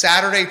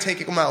 Saturday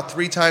taking them out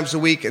 3 times a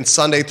week, and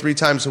Sunday 3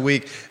 times a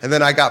week. And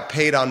then I got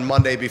paid on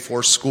Monday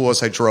before school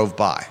as I drove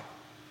by.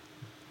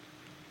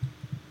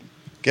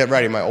 Get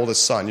ready, my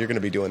oldest son. You're going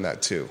to be doing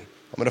that too.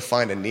 I'm going to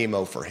find a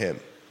Nemo for him.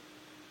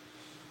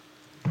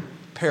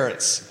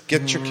 Parents,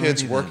 get your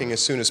kids working as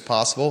soon as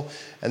possible,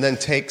 and then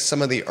take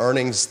some of the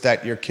earnings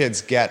that your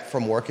kids get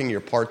from working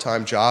your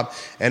part-time job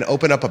and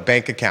open up a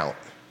bank account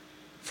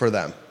for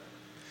them.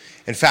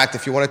 In fact,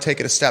 if you want to take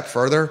it a step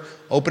further,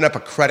 open up a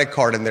credit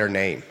card in their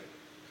name.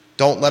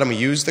 Don't let them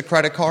use the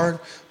credit card,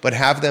 but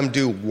have them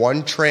do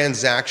 1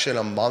 transaction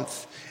a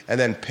month and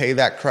then pay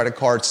that credit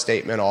card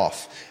statement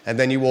off. And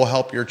then you will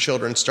help your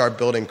children start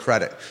building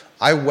credit.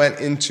 I went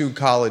into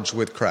college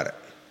with credit.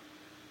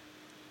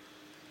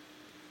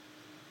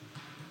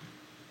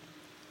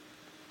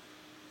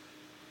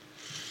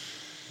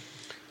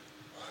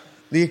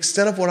 The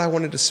extent of what I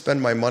wanted to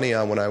spend my money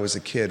on when I was a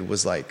kid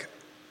was like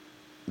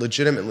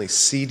legitimately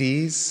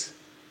CDs,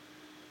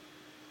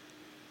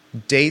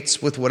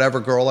 dates with whatever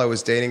girl I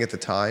was dating at the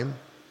time,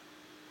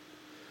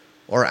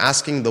 or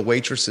asking the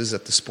waitresses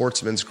at the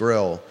Sportsman's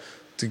Grill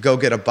to go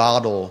get a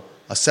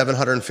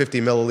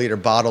 750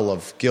 milliliter bottle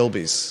of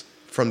Gilby's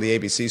from the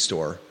ABC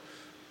store,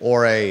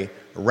 or a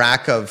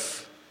rack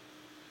of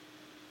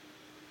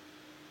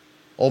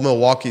Old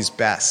Milwaukee's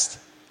Best.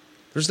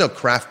 There's no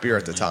craft beer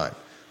at the time.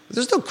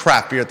 There's no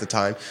craft beer at the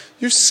time.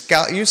 You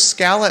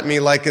scowl at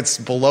me like it's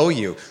below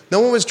you. No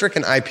one was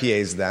drinking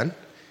IPAs then.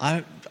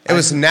 It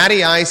was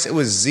Natty Ice. It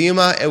was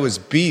Zima. It was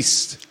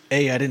Beast.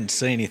 A, I didn't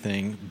say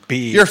anything.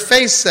 B, your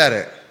face said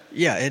it.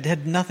 Yeah, it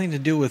had nothing to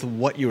do with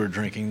what you were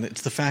drinking.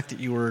 It's the fact that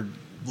you were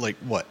like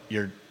what?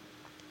 I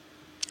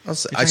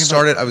was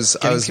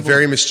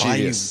very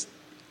mischievous.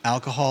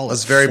 Alcohol. I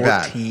was very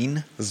 14?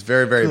 bad. I was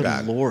very, very Good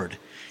bad. Lord.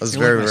 I was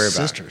very, like very my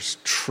bad. Sisters,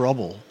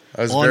 trouble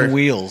on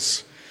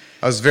wheels.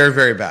 I was very,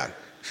 very bad.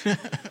 I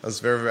was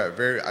very, very,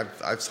 very.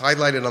 I've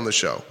highlighted on the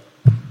show.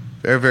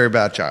 Very, very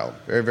bad child.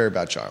 Very, very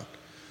bad child.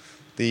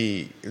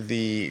 The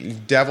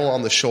devil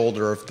on the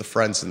shoulder of the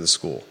friends in the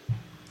school.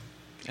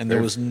 And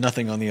there was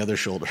nothing on the other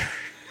shoulder.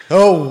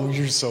 Oh,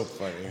 you're so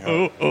funny.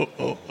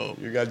 Oh.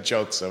 You got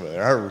jokes over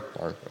there.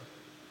 But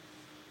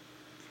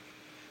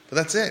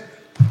that's it.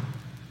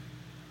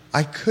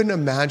 I couldn't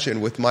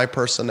imagine with my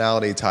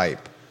personality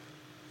type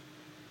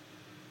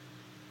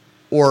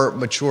or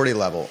maturity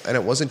level, and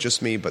it wasn't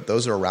just me, but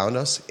those around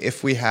us,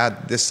 if we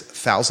had this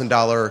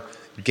 $1,000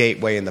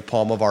 gateway in the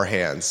palm of our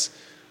hands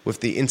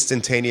with the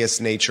instantaneous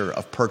nature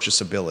of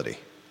purchasability.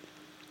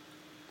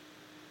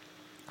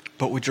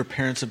 But would your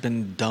parents have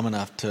been dumb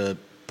enough to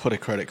put a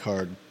credit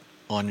card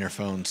on your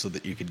phone so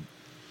that you could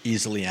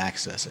easily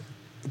access it?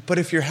 But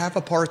if you have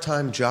a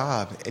part-time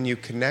job and you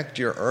connect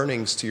your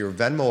earnings to your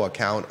Venmo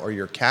account or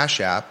your Cash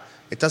App,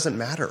 it doesn't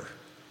matter.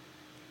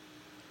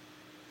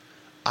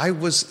 I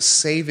was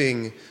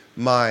saving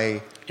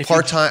my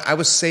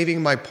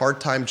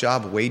part-time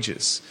job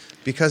wages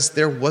because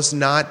there was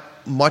not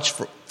much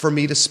for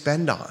me to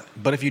spend on.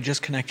 But if you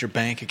just connect your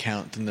bank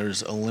account, then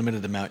there's a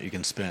limited amount you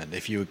can spend.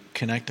 If you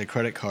connect a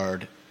credit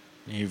card,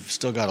 you've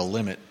still got a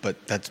limit,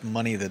 but that's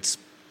money that's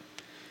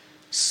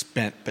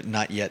spent but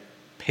not yet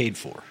paid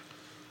for.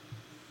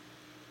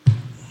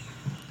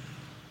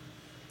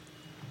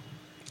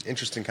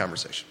 Interesting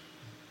conversation.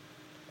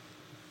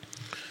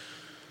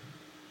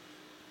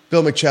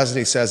 Bill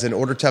McChesney says, in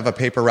order to have a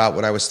paper route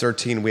when I was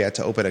 13, we had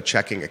to open a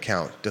checking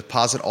account,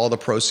 deposit all the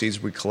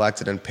proceeds we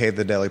collected, and pay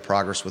the daily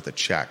progress with a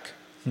check.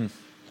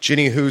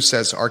 Ginny Who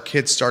says, our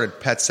kids started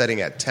pet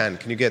setting at 10.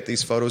 Can you get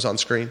these photos on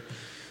screen?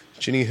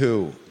 Ginny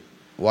Who,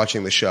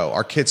 watching the show.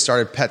 Our kids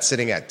started pet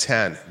sitting at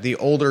 10. The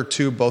older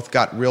two both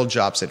got real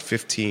jobs at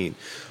 15.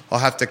 I'll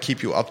have to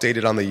keep you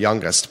updated on the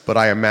youngest, but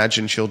I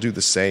imagine she'll do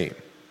the same.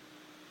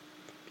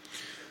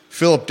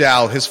 Philip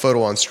Dow, his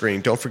photo on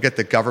screen. Don't forget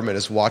the government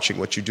is watching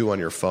what you do on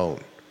your phone.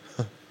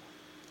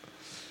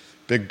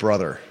 Big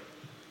brother.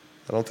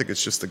 I don't think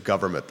it's just the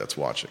government that's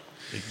watching.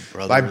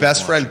 My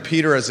best friend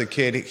Peter as a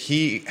kid,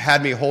 he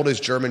had me hold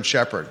his German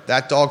Shepherd.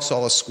 That dog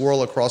saw a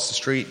squirrel across the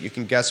street. You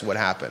can guess what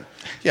happened.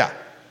 Yeah,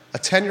 a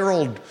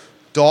 10-year-old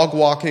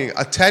walking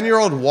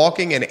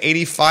an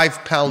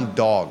 85-pound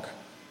dog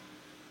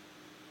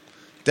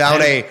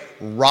down a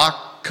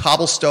rock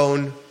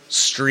cobblestone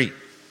street.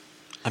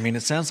 I mean,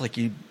 it sounds like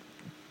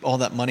all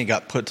that money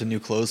got put to new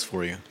clothes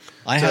for you.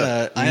 I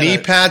had knee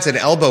pads and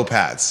elbow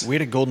pads. We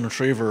had a golden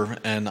retriever,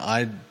 and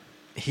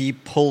he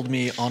pulled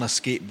me on a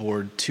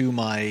skateboard to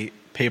my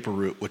paper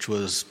route, which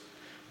was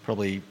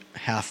probably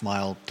half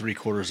mile,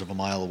 3/4 of a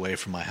mile away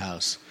from my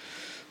house.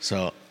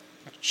 So,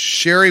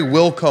 Sherry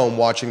Wilcombe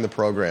watching the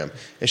program.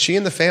 Is she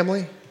in the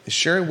family? Is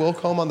Sherry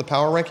Wilcombe on the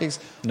power rankings?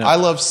 No.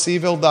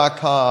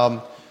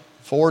 ILoveSeaville.com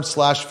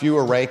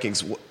 /viewer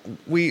rankings.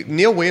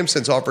 Neil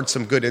Williamson's offered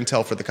some good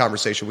intel for the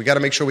conversation. We got to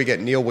make sure we get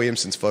Neil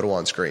Williamson's photo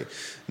on screen.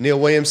 Neil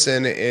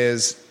Williamson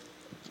is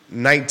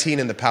 19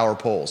 in the power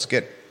polls.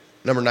 Get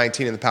number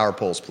 19 in the power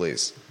polls,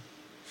 please.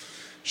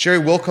 Sherry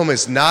Wilcombe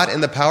is not in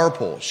the power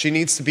poll. She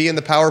needs to be in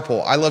the power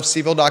poll.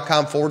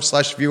 iloveseville.com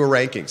 /viewer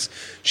rankings.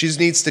 She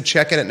needs to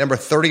check in at number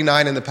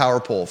 39 in the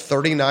power poll.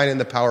 39 in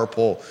the power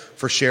poll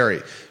for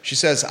Sherry. She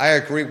says, I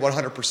agree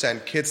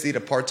 100%. Kids need a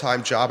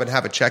part-time job and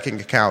have a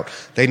checking account.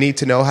 They need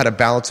to know how to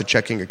balance a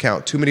checking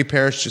account. Too many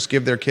parents just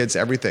give their kids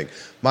everything.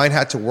 Mine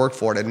had to work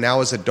for it, and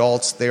now as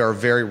adults, they are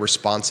very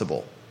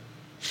responsible.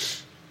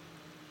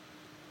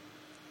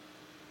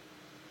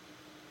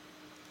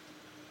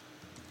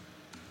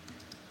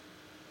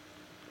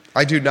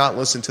 I do not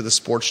listen to the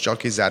sports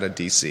junkies out of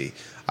D.C.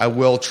 I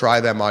will try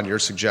them on your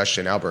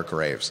suggestion, Albert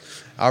Graves.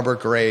 Albert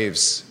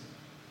Graves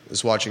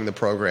is watching the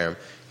program.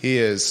 He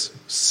is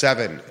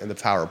 7 in the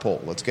power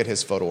poll. Let's get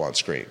his photo on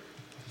screen.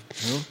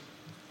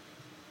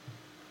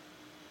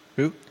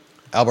 Who?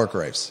 Albert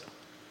Graves.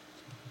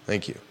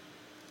 Thank you.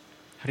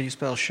 How do you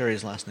spell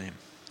Sherry's last name?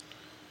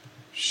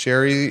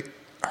 Sherry,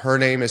 her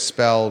name is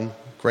spelled,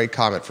 great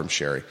comment from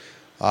Sherry,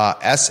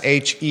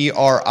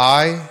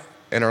 Sheri,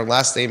 and her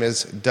last name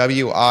is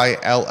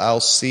Willcome.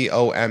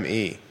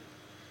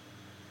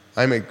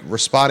 I'm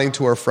responding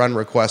to her friend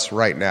request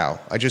right now.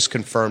 I just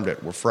confirmed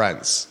it. We're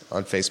friends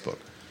on Facebook.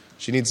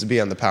 She needs to be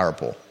on the power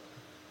poll.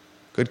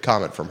 Good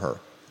comment from her.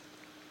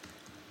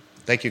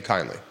 Thank you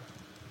kindly.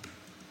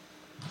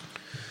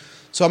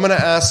 So I'm going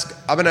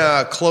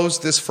to close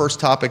this first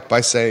topic by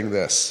saying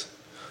this.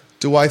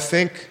 Do I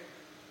think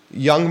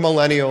young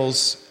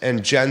millennials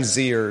and Gen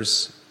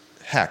Zers,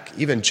 heck,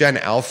 even Gen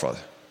Alpha,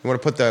 you want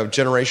to put the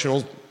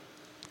generational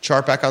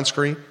chart back on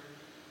screen?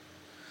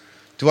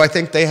 Do I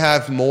think they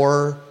have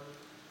more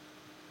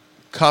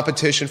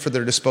competition for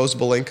their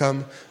disposable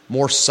income,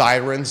 more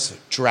sirens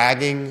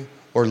dragging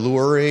or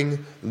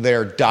luring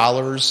their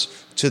dollars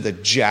to the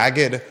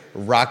jagged,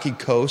 rocky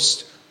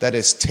coast that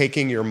is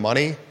taking your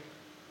money?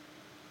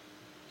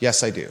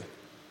 Yes, I do.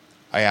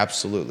 I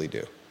absolutely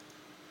do.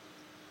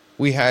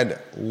 We had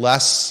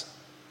less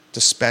to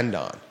spend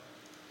on.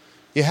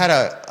 You had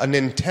a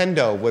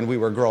Nintendo when we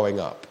were growing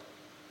up.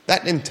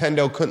 That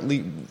Nintendo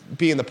couldn't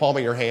be in the palm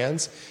of your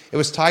hands. It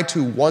was tied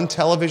to one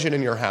television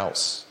in your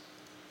house.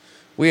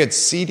 We had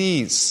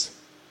CDs.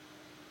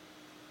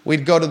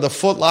 We'd go to the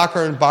Foot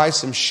Locker and buy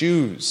some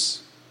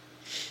shoes.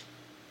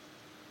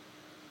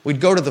 We'd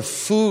go to the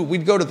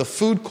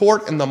food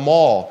court in the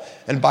mall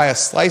and buy a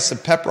slice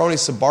of pepperoni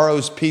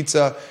Sbarro's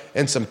pizza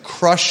and some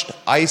crushed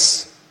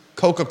ice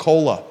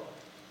Coca-Cola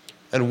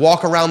and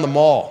walk around the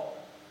mall.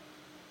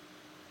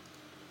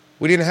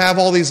 We didn't have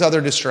all these other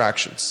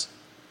distractions.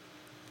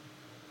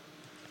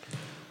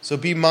 So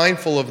be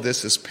mindful of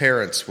this as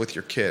parents with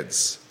your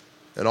kids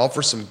and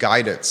offer some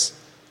guidance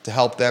to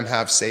help them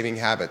have saving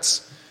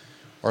habits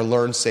or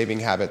learn saving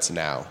habits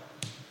now.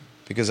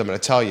 Because I'm going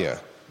to tell you,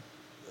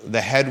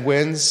 the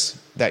headwinds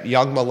that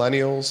young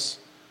millennials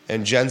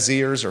and Gen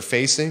Zers are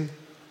facing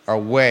are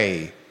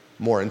way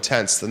more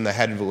intense than the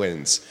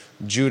headwinds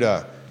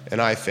Judah and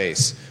I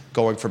face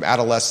going from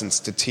adolescence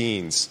to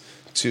teens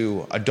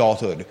to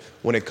adulthood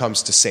when it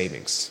comes to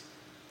savings.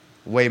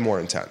 Way more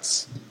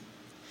intense.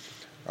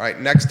 All right,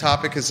 next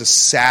topic is a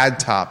sad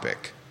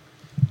topic.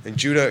 And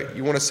Judah,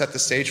 you want to set the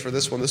stage for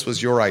this one? This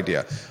was your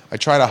idea. I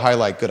try to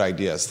highlight good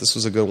ideas. This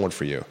was a good one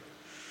for you.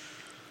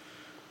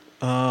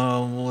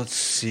 Well, let's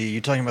see.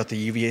 You're talking about the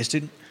UVA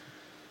student?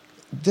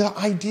 The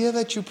idea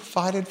that you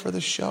provided for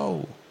the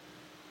show.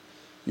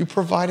 You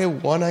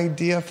provided one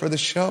idea for the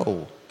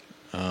show.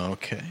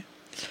 Okay.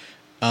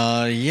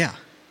 Yeah.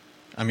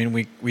 I mean,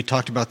 we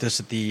talked about this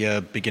at the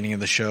beginning of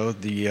the show.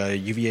 The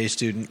UVA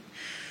student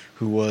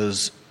who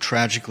was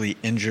tragically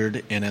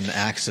injured in an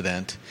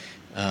accident.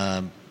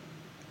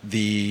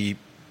 The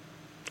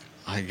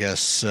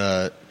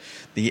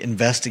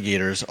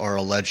investigators are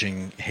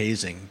alleging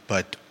hazing,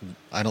 but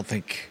I don't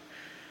think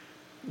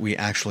we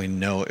actually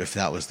know if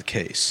that was the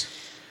case.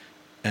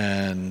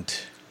 And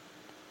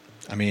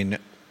I mean,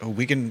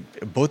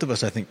 both of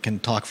us, I think, can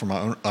talk from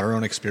our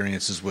own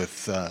experiences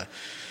with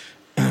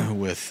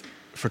with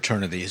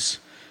fraternities,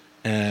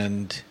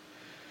 and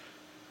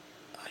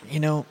you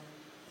know,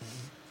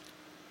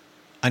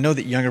 I know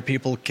that younger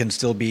people can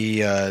still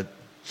be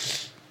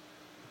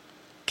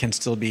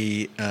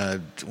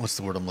what's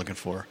the word I'm looking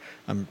for?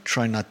 I'm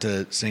trying not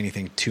to say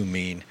anything too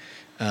mean.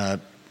 I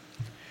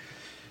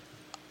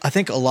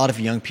think a lot of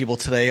young people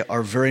today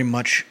are very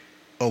much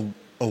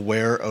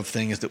aware of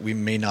things that we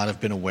may not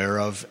have been aware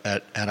of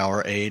at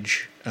our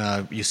age.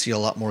 You see a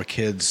lot more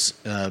kids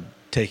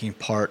taking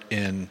part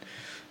in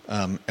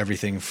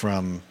everything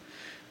from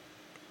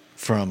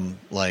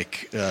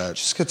like...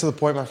 Just get to the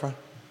point, my friend.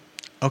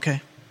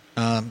 Okay.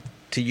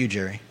 To you,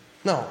 Jerry.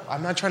 No,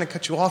 I'm not trying to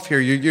cut you off here.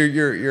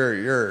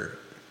 You're...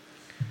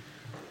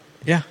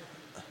 Yeah.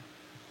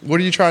 What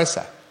are you trying to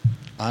say?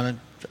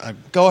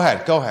 Go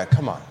ahead.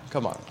 Come on.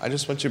 I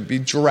just want you to be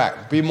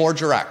direct. Be more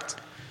direct.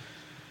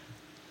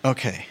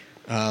 Okay.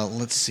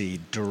 Let's see.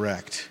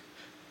 Direct.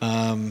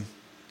 I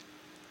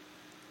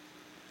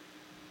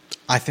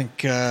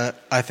think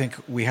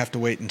we have to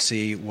wait and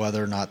see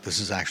whether or not this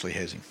is actually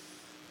hazing.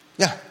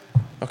 Yeah.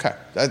 Okay.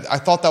 I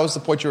thought that was the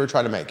point you were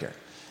trying to make here.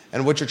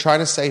 And what you're trying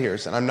to say here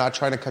is, and I'm not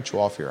trying to cut you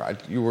off here.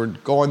 You were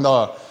going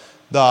the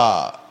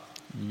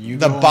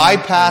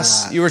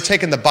bypass. You were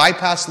taking the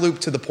bypass loop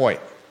to the point.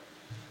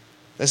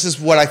 This is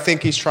what I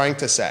think he's trying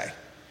to say.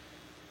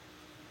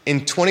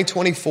 In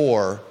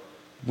 2024,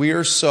 we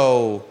are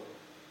so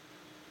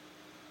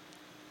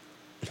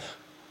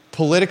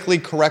politically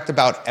correct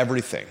about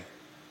everything.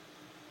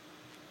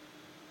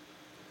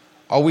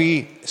 Are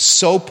we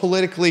so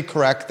politically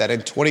correct that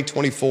in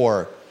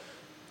 2024,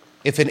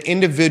 if an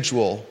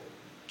individual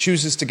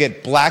chooses to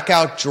get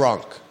blackout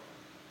drunk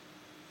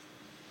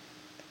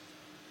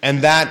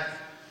and that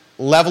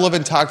level of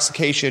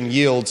intoxication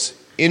yields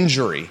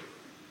injury,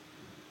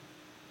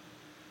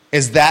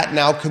 is that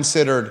now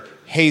considered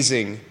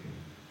hazing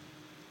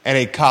at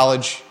a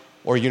college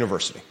or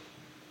university?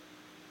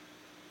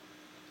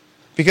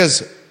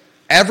 Because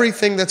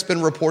everything that's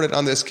been reported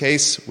on this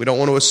case, we don't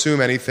want to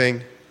assume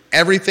anything,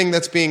 everything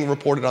that's being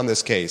reported on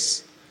this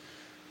case,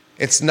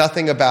 it's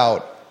nothing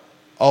about,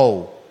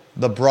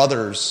 the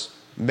brothers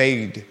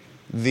made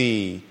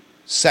the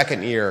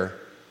second year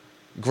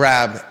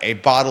grab a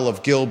bottle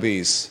of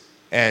Gilbey's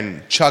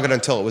and chug it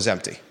until it was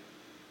empty.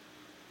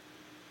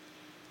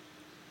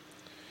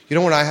 You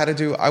know what I had to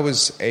do? I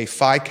was a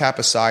Phi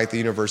Kappa Psi at the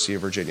University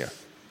of Virginia.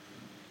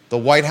 The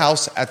White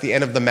House at the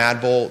end of the Mad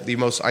Bowl, the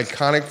most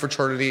iconic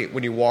fraternity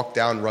when you walk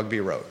down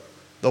Rugby Road.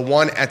 The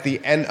one at the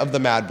end of the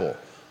Mad Bowl.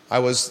 I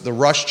was the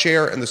rush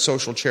chair and the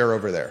social chair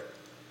over there.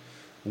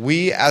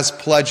 We, as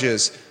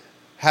pledges,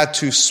 had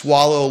to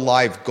swallow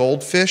live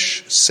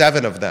goldfish,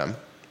 7 of them.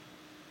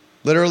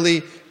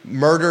 Literally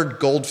murdered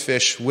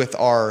goldfish with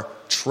our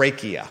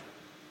trachea.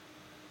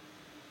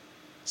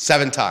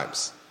 7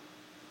 times.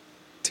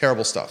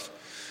 Terrible stuff.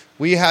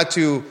 We had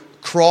to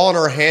crawl on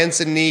our hands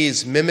and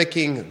knees,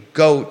 mimicking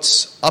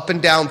goats, up and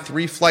down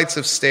 3 flights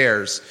of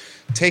stairs,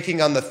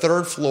 taking on the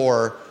 3rd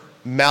floor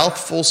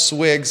mouthful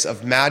swigs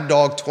of Mad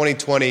Dog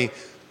 2020,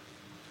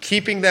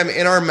 keeping them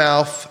in our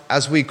mouth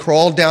as we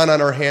crawled down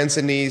on our hands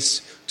and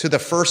knees to the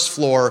 1st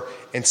floor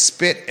and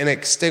spit and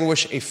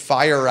extinguish a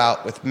fire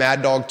out with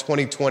Mad Dog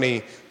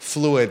 2020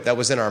 fluid that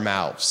was in our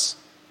mouths.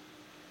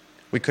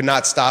 We could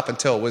not stop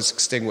until it was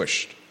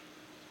extinguished.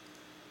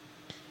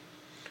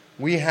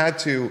 We had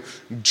to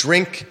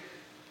drink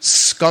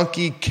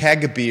skunky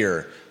keg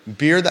beer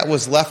that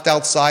was left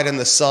outside in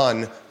the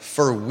sun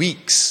for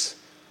weeks,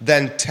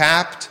 then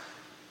tapped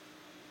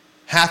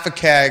half a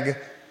keg,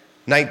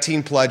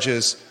 19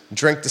 pledges,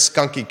 drink the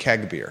skunky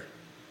keg beer.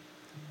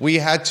 We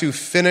had to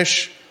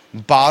finish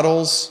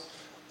bottles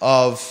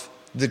of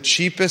the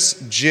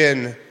cheapest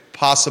gin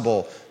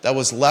possible that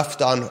was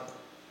left on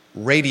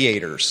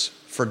radiators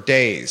for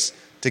days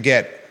to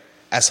get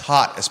as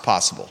hot as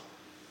possible.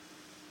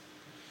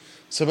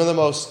 Some of the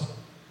most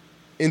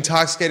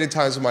intoxicated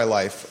times of my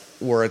life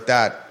were at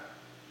that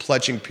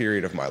pledging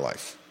period of my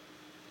life.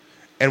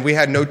 And we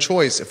had no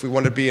choice if we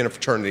wanted to be in a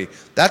fraternity.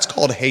 That's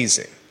called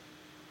hazing.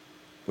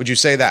 Would you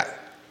say that?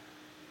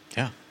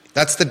 Yeah.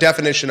 That's the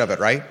definition of it,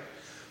 right?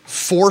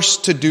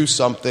 Forced to do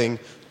something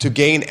to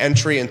gain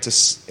entry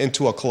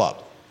into a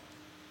club.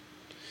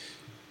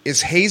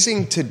 Is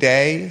hazing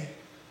today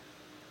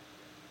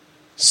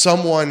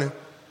someone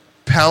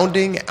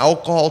pounding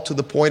alcohol to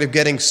the point of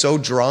getting so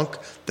drunk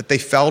that they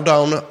fell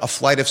down a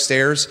flight of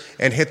stairs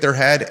and hit their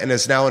head and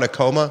is now in a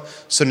coma,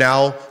 so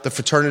now the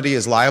fraternity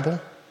is liable?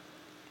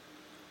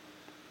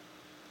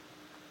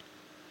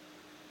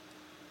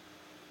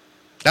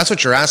 That's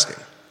what you're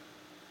asking.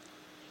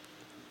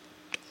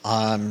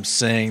 I'm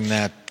saying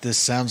that this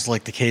sounds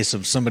like the case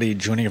of somebody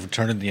joining a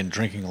fraternity and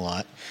drinking a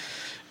lot.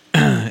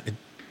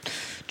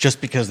 Just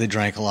because they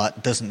drank a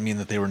lot doesn't mean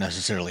that they were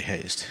necessarily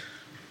hazed.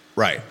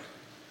 Right.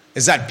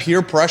 Is that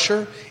peer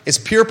pressure? Is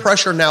peer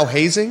pressure now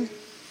hazing?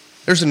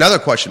 There's another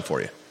question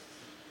for you.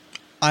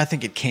 I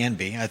think it can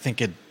be. I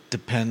think it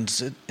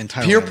depends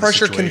entirely peer on the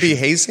pressure situation. can be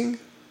hazing?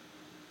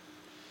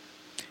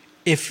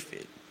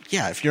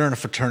 If you're in a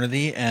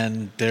fraternity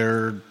and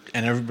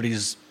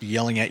everybody's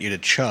yelling at you to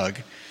chug,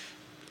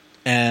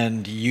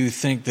 and you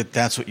think that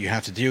that's what you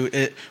have to do.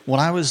 When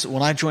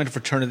I joined a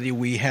fraternity,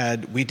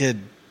 we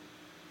did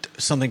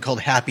something called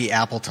Happy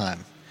Apple Time.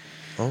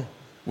 Oh.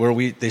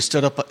 Where they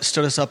stood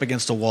us up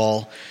against a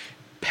wall,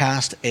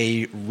 passed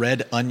a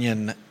red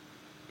onion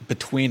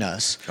between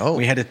us. Oh.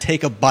 We had to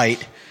take a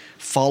bite,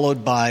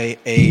 followed by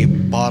a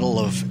bottle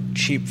of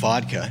cheap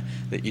vodka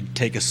that you'd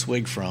take a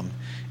swig from,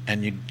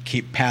 and you'd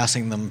keep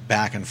passing them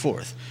back and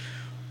forth.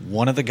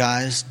 One of the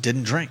guys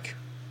didn't drink,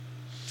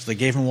 so they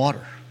gave him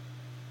water.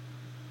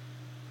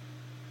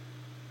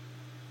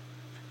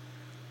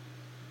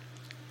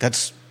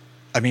 That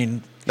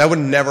would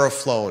never have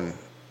flown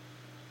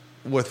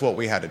with what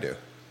we had to do.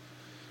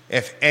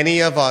 If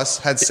any of us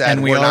had said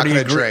we're not going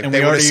to drink,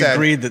 they would have said...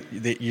 And we already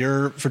agreed that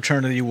your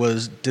fraternity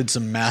did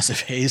some massive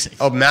hazing.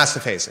 Oh,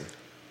 massive hazing.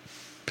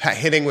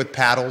 Hitting with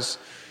paddles.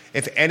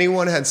 If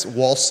anyone had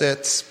wall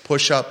sits,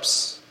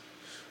 push-ups,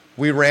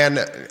 We ran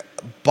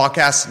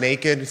buck-ass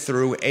naked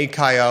through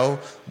AKO,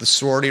 the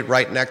sorority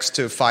right next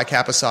to Phi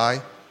Kappa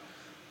Psi.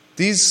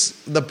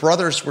 The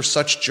brothers were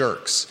such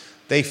jerks.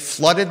 They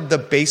flooded the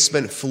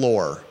basement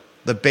floor,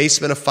 the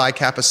basement of Phi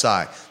Kappa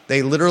Psi.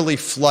 They literally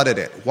flooded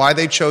it. Why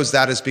they chose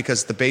that is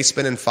because the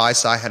basement in Phi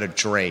Psi had a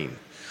drain.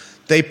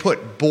 They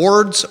put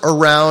boards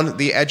around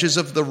the edges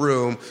of the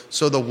room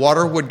so the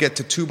water would get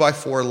to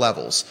 2x4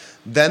 levels.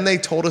 Then they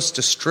told us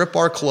to strip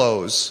our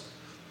clothes.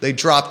 They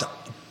dropped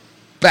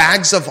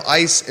bags of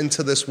ice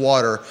into this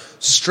water,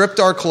 stripped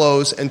our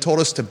clothes, and told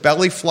us to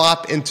belly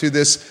flop into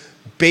this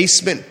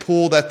basement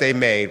pool that they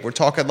made. We're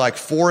talking like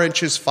 4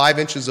 inches, 5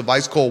 inches of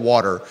ice cold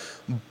water,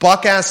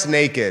 buck-ass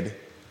naked,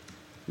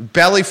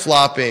 belly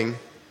flopping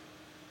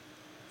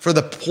for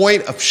the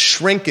point of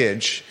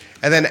shrinkage.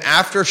 And then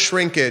after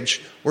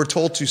shrinkage, we're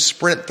told to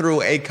sprint through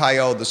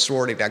AKO, the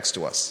sorority next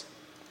to us.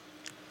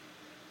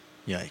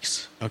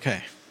 Yikes.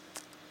 Okay.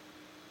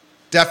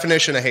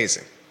 Definition of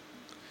hazing.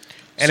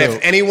 And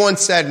if anyone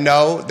said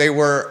no, they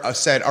were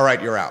said, all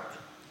right, you're out.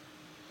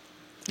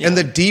 Yeah. And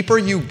the deeper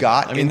you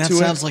got into it... that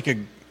sounds like a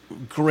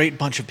great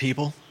bunch of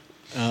people.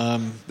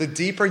 The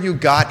deeper you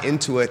got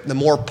into it, the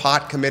more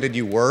pot committed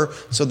you were,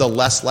 so the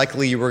less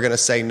likely you were going to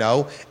say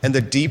no. And the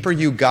deeper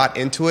you got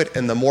into it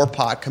and the more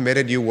pot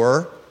committed you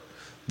were,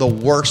 the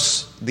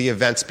worse the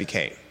events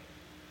became.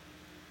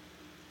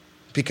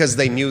 Because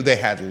they knew they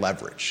had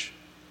leverage.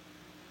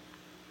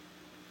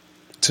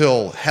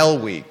 Till Hell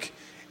Week.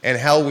 And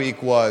Hell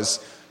Week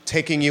was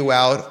taking you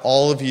out,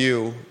 all of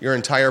you, your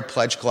entire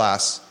pledge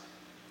class,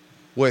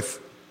 with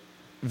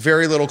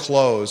very little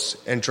clothes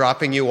and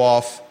dropping you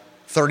off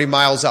 30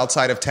 miles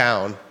outside of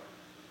town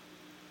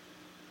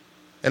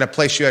in a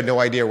place you had no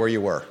idea where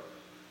you were.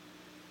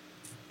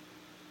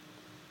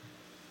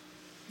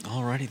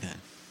 Alrighty then.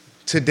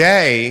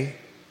 Today,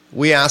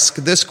 we ask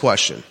this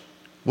question.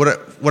 What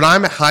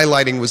I'm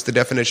highlighting was the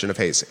definition of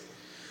hazing.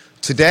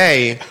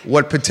 Today,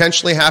 what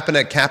potentially happened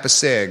at Kappa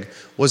Sig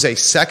was a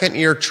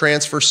second-year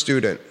transfer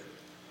student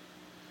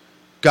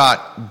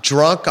got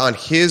drunk on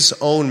his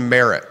own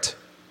merit,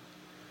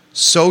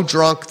 so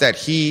drunk that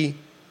he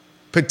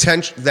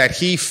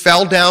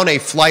fell down a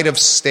flight of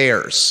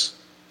stairs,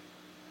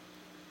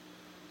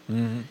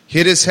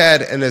 hit his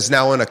head, and is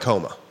now in a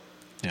coma.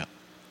 Yeah.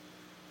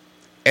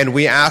 And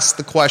we asked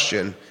the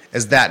question,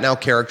 is that now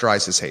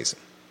characterized as hazing?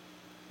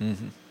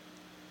 Mm-hmm.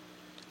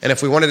 And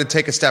if we wanted to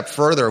take a step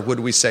further, would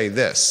we say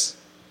this?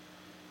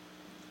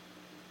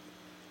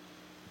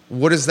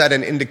 What is that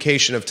an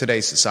indication of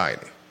today's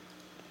society?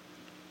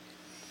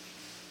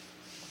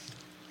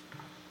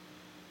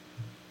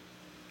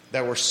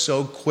 That we're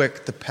so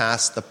quick to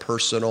pass the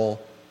personal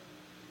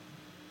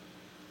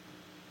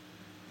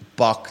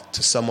buck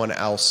to someone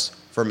else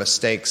for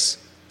mistakes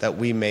that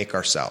we make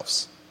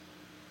ourselves.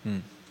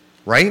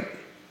 Right?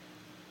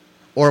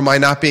 Or am I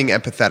not being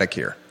empathetic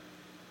here?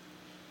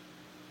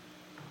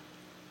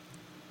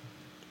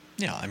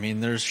 Yeah, I mean,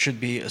 there should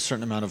be a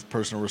certain amount of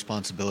personal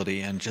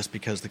responsibility, and just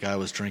because the guy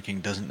was drinking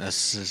doesn't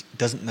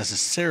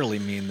necessarily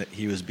mean that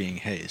he was being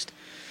hazed.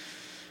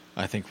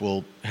 I think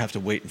we'll have to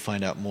wait and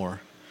find out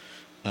more.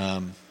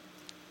 I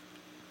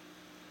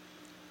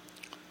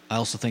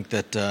also think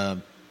that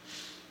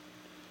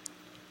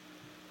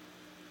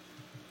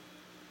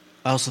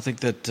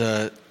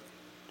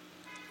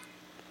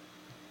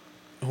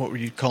what were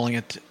you calling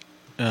it?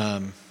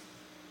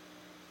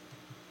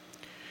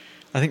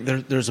 I think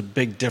there's a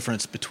big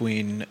difference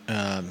between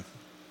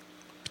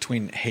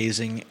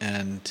hazing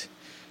and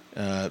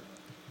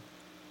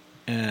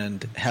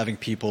having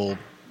people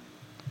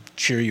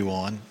cheer you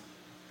on,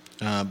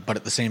 but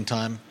at the same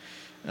time,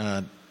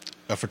 a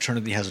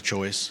fraternity has a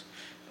choice,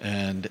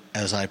 and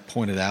as I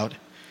pointed out,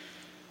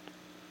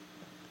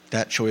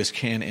 that choice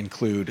can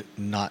include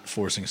not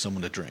forcing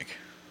someone to drink.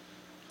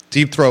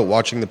 Deep Throat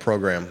watching the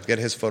program. Get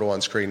his photo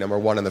on screen. Number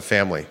one in the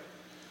family.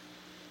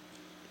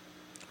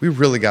 We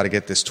really got to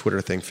get this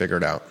Twitter thing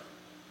figured out.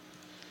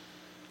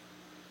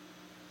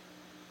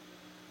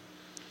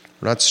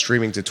 We're not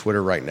streaming to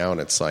Twitter right now, and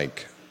it's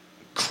like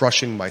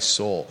crushing my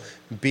soul.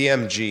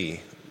 BMG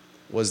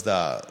was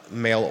the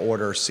mail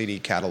order CD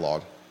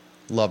catalog.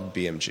 Loved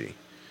BMG.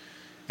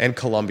 And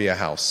Columbia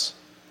House.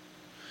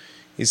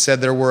 He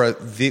said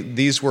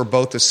these were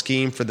both a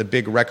scheme for the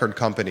big record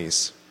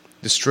companies,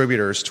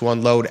 distributors, to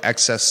unload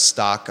excess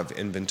stock of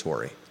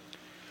inventory.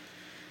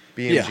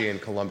 BMG and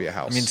Columbia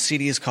House. I mean,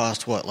 CDs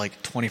cost what, like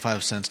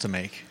 25 cents to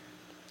make?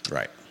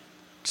 Right.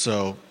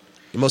 So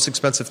the most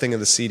expensive thing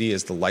in the CD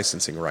is the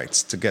licensing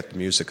rights to get the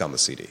music on the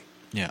CD.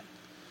 Yeah.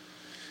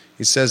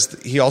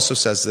 He also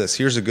says this.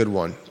 Here's a good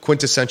one.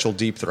 Quintessential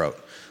Deep Throat.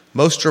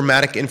 Most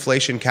dramatic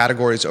inflation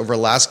categories over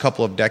the last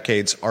couple of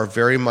decades are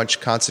very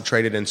much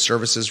concentrated in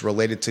services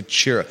related to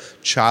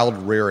child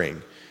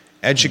rearing,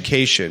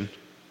 education,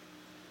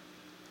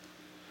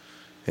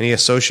 and he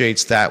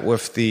associates that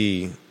with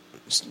the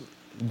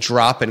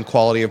drop in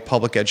quality of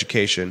public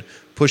education,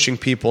 pushing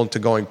people into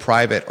going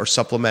private or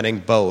supplementing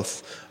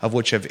both, of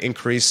which have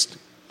increased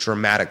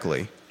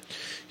dramatically.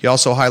 He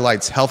also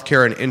highlights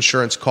healthcare and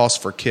insurance costs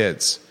for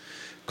kids.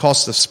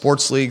 cost of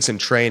sports leagues and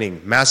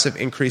training, massive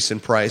increase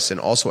in price, and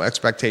also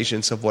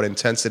expectations of what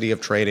intensity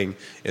of training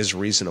is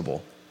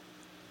reasonable.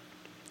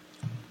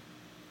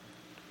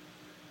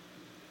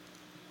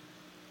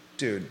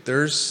 Dude,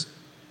 there's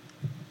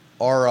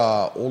our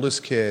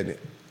oldest kid.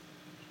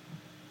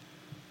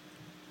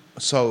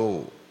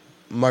 So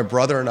my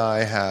brother and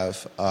I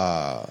have,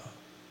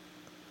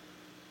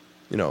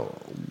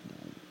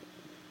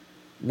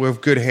 we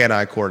have good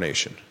hand-eye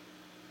coordination.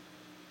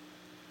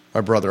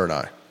 My brother and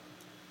I.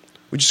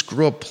 We just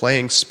grew up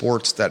playing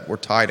sports that were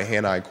tied to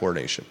hand-eye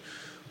coordination.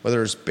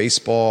 Whether it's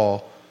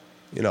baseball,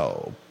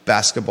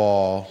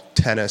 basketball,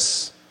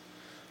 tennis.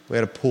 We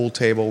had a pool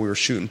table. We were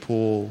shooting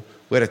pool.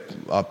 We had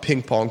a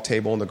ping pong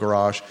table in the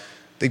garage.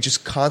 They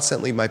just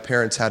constantly, my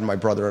parents had my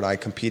brother and I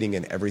competing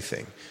in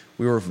everything.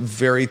 We were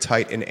very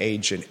tight in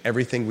age, and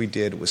everything we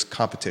did was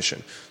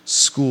competition.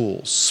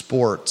 School,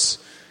 sports,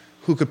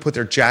 who could put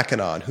their jacket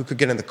on, who could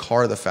get in the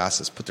car the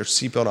fastest, put their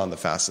seatbelt on the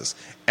fastest.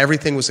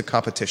 Everything was a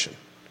competition.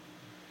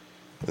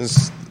 It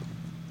was,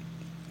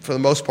 for the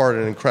most part,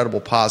 an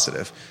incredible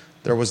positive.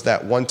 There was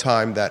that one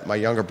time that my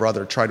younger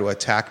brother tried to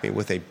attack me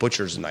with a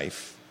butcher's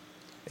knife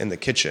in the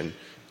kitchen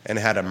and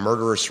had a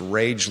murderous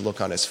rage look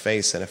on his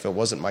face. And if it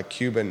wasn't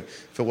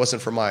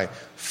for my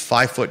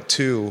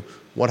 5'2",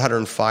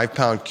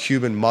 105-pound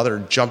Cuban mother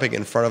jumping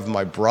in front of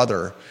my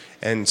brother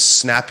and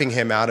snapping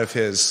him out of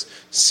his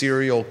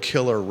serial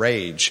killer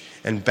rage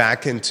and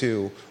back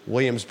into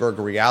Williamsburg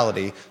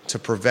reality to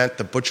prevent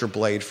the butcher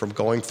blade from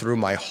going through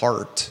my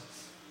heart,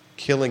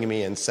 killing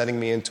me and sending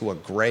me into a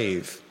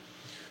grave.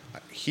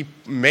 He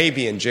may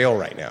be in jail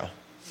right now.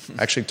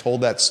 I actually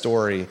told that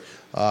story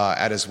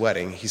at his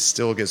wedding. He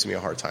still gives me a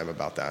hard time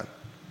about that.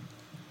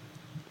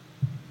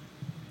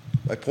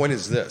 My point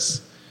is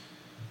this.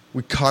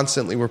 We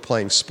constantly were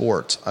playing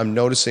sports. I'm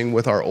noticing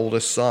with our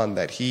oldest son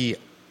that he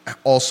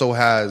also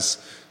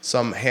has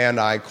some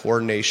hand-eye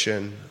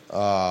coordination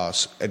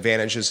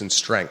advantages and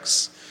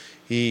strengths.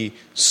 He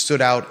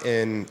stood out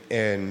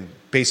in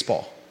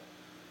baseball,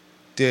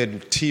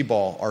 did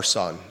t-ball, our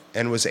son,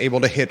 and was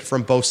able to hit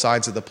from both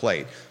sides of the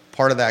plate.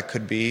 Part of that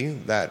could be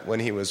that when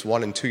he was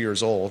 1 and 2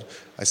 years old,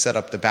 I set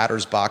up the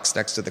batter's box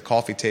next to the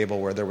coffee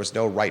table where there was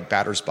no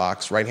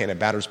right-handed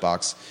batter's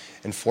box,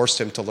 and forced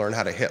him to learn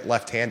how to hit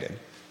left-handed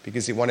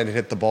because he wanted to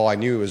hit the ball. I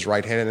knew he was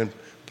right-handed,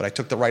 but I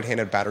took the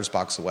right-handed batter's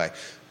box away.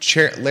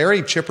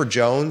 Larry Chipper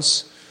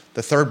Jones,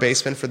 the third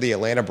baseman for the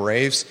Atlanta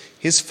Braves,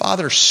 his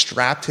father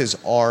strapped his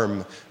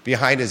arm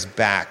behind his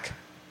back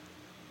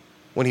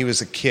when he was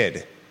a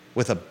kid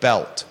with a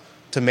belt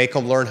to make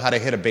him learn how to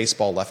hit a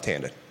baseball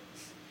left-handed.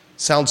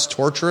 Sounds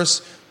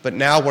torturous, but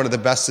now one of the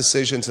best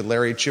decisions in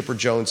Larry Chipper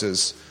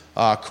Jones's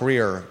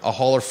career, a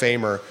Hall of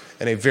Famer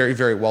and a very,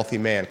 very wealthy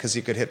man because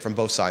he could hit from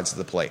both sides of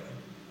the plate.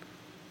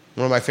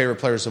 One of my favorite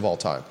players of all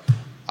time.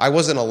 I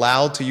wasn't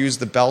allowed to use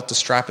the belt to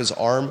strap his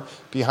arm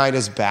behind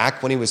his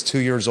back when he was 2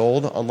 years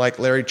old, unlike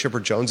Larry Chipper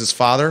Jones's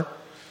father.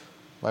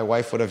 My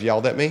wife would have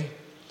yelled at me.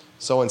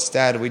 So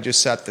instead, we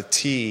just set the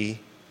tee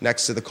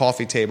next to the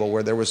coffee table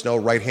where there was no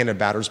right-handed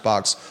batter's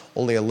box,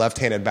 only a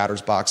left-handed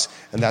batter's box,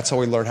 and that's how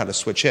we learned how to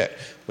switch hit.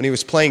 When he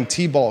was playing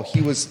t-ball,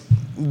 he was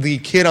the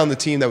kid on the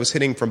team that was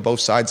hitting from both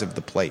sides of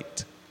the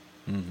plate,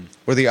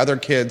 where the other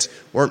kids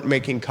weren't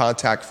making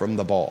contact from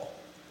the ball,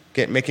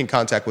 making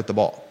contact with the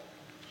ball.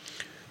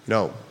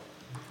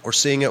 We're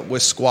seeing it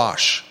with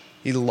squash.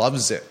 He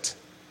loves it.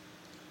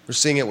 We're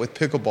seeing it with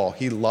pickleball.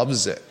 He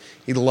loves it.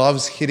 He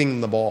loves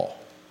hitting the ball.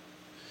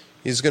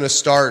 He's going to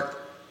start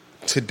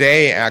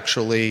today,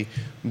 actually,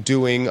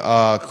 doing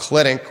a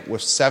clinic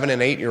with 7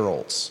 and 8 year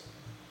olds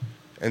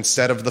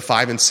instead of the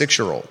 5 and 6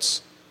 year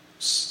olds.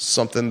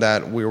 Something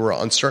that we were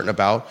uncertain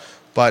about,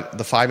 but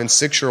the 5 and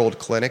 6 year old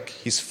clinic,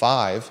 he's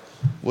 5,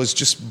 was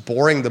just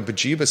boring the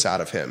bejeebus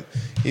out of him.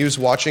 He was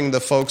watching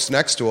the folks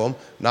next to him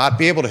not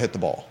be able to hit the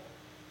ball,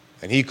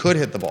 and he could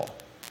hit the ball.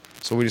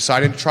 So we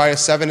decided to try a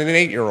 7 and an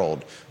 8 year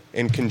old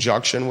in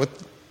conjunction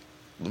with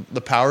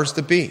the powers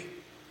that be.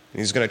 And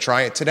he's going to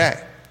try it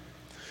today.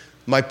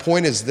 My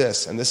point is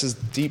this, and this is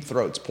Deep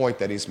Throat's point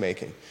that he's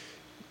making.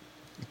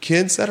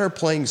 Kids that are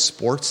playing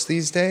sports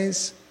these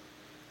days,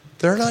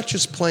 they're not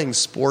just playing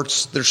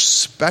sports, they're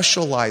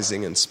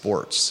specializing in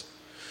sports.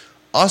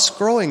 Us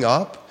growing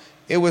up,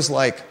 it was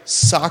like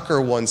soccer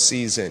one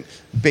season,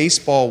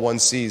 baseball one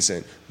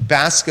season,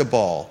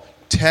 basketball,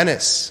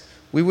 tennis.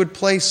 We would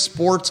play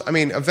sports.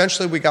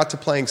 Eventually we got to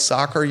playing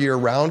soccer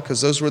year-round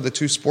because those were the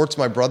two sports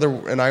my brother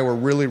and I were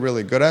really,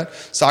 really good at.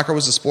 Soccer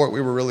was a sport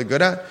we were really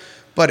good at.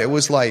 But it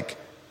was like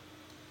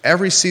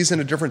every season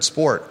a different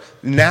sport.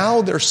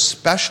 Now they're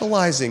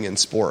specializing in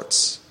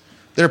sports.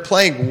 They're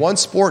playing one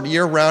sport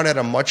year-round at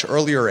a much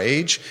earlier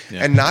age.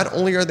 Yeah. And not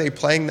only are they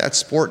playing that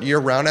sport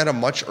year-round at a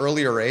much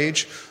earlier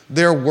age,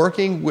 they're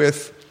working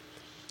with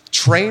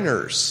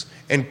trainers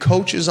and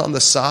coaches on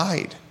the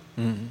side.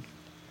 Mm-hmm.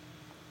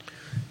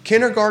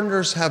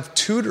 Kindergartners have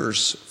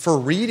tutors for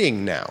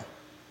reading now.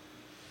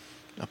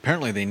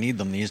 Apparently they need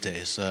them these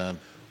days.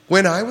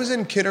 When I was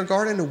in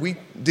kindergarten,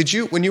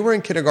 when you were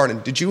in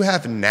kindergarten, did you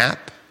have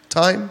nap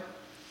time?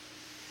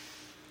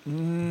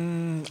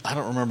 I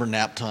don't remember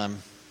nap time.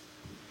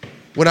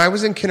 When I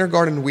was in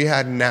kindergarten, we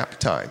had nap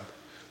time.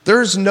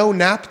 There's no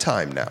nap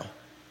time now.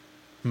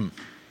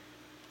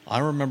 I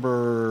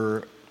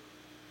remember...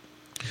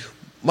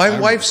 My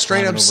wife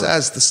straight up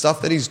says the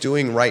stuff that he's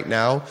doing right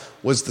now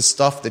was the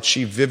stuff that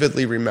she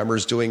vividly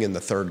remembers doing in the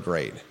 3rd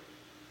grade.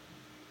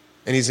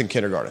 And he's in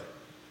kindergarten.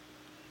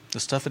 The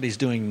stuff that he's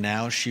doing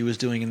now, she was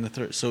doing in the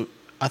 3rd... So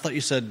I thought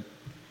you said...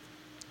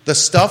 The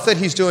stuff that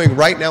he's doing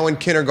right now in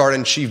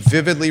kindergarten, she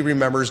vividly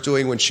remembers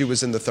doing when she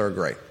was in the 3rd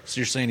grade. So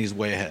you're saying he's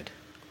way ahead?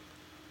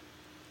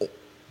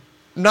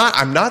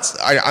 I'm not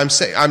saying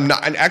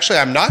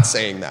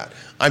that.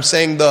 I'm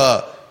saying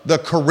the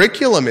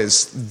curriculum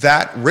is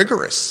that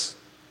rigorous.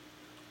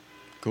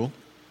 Cool.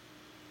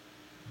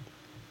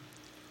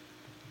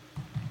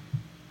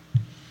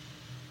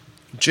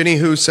 Ginny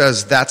Who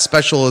says that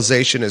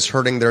specialization is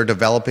hurting their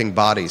developing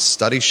bodies.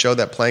 Studies show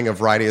that playing a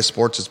variety of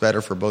sports is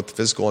better for both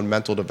physical and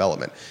mental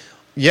development.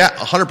 Yeah,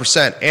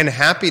 100%. And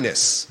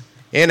happiness.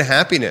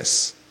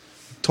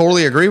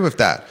 Totally agree with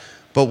that.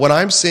 But what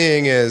I'm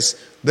seeing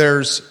is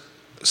there's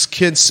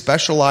kids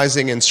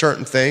specializing in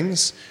certain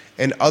things,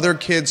 and other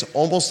kids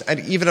almost at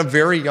even a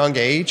very young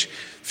age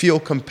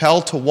feel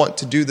compelled to want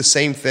to do the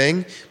same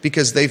thing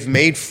because they've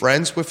made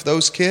friends with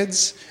those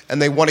kids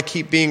and they want to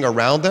keep being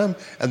around them,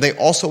 and they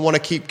also want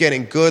to keep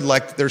getting good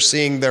like they're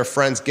seeing their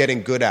friends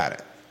getting good at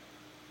it.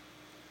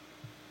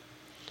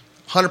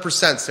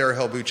 100% Sarah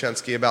Hill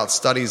Buchensky about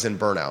studies and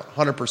burnout.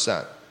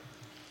 100%.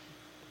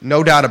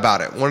 No doubt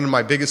about it. One of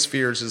my biggest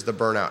fears is the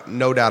burnout.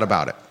 No doubt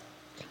about it.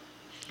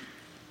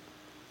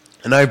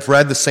 And I've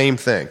read the same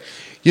thing.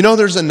 You know,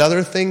 there's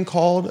another thing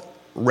called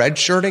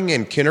redshirting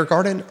in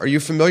kindergarten. Are you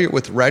familiar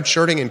with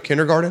redshirting in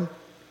kindergarten?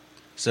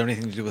 Does that have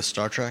anything to do with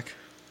Star Trek?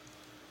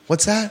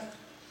 What's that?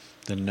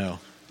 Then no.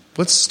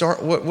 What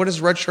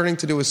is redshirting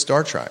to do with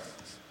Star Trek?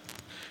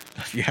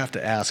 If you have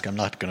to ask, I'm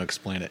not going to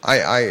explain it.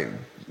 I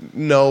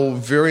know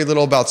very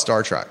little about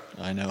Star Trek.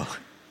 I know.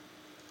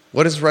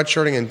 What is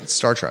redshirting in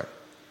Star Trek?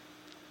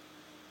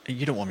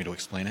 You don't want me to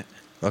explain it.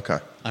 Okay.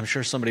 I'm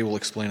sure somebody will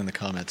explain in the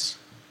comments.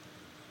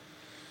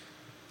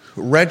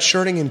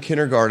 Redshirting in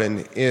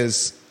kindergarten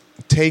is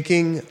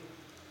taking,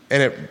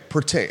 and it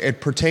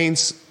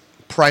pertains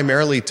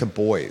primarily to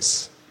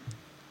boys.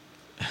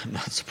 I'm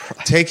not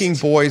surprised. Taking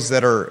boys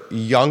that are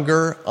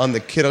younger on the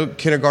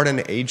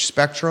kindergarten age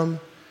spectrum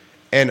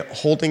and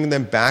holding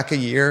them back a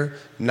year,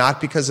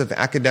 not because of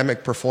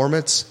academic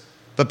performance,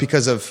 but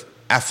because of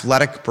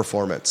athletic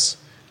performance.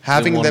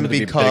 Having them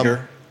become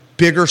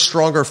bigger,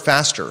 stronger,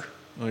 faster.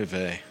 Oy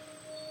vey.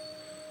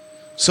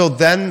 So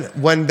then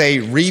when they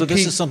repeat... So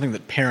this is something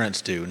that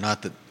parents do,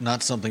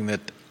 not something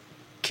that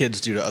kids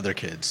do to other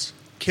kids.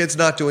 Kids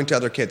not doing to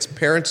other kids.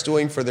 Parents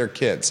doing for their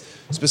kids,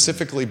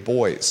 specifically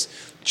boys.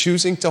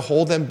 Choosing to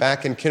hold them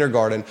back in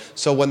kindergarten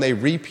so when they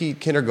repeat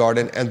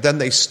kindergarten and then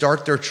they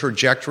start their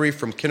trajectory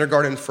from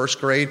kindergarten, 1st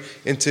grade,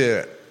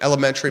 into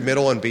elementary,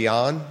 middle, and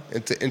beyond,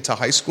 into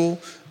high school,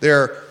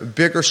 they're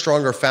bigger,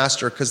 stronger,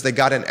 faster because they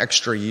got an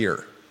extra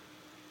year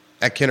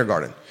at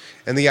kindergarten.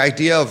 And the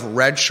idea of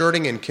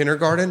redshirting in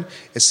kindergarten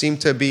it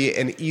seemed to be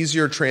an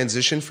easier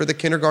transition for the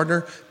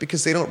kindergartner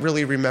because they don't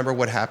really remember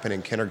what happened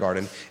in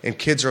kindergarten, and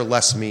kids are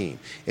less mean.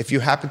 If you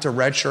happen to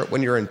redshirt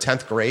when you're in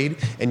 10th grade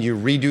and you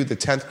redo the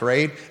 10th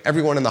grade,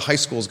 everyone in the high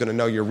school is going to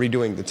know you're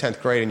redoing the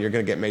 10th grade and you're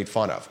going to get made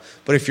fun of.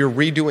 But if you're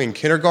redoing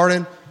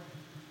kindergarten,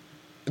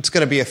 it's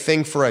going to be a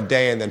thing for a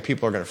day and then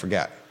people are going to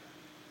forget.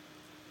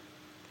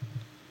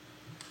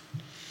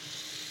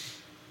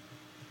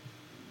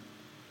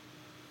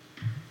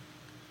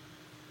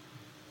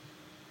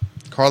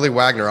 Carly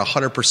Wagner,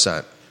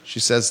 100%.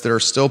 She says there are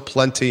still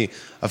plenty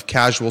of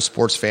casual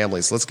sports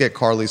families. Let's get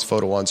Carly's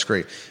photo on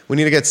screen. We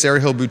need to get Sarah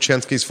Hill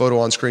Buchensky's photo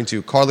on screen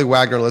too. Carly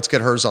Wagner, let's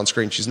get hers on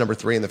screen. She's number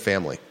 3 in the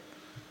family.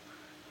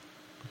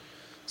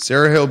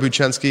 Sarah Hill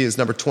Buchensky is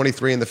number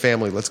 23 in the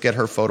family. Let's get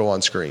her photo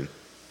on screen.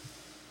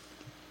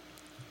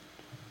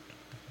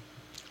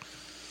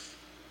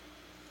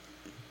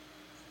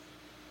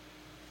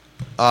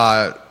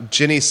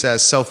 Ginny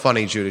says, so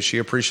funny, Judah. She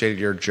appreciated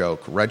your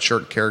joke. Red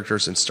shirt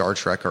characters in Star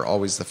Trek are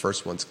always the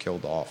first ones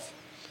killed off.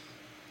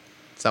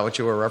 Is that what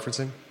you were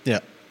referencing? Yeah.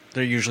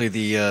 They're usually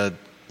the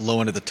low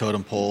end of the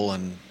totem pole,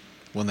 and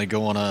when they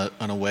go on a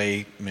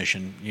away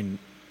mission, you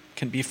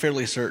can be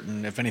fairly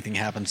certain if anything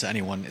happens to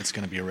anyone, it's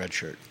going to be a red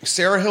shirt.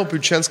 Sarah Hill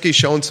Buchensky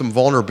showing some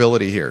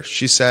vulnerability here.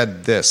 She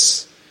said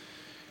this.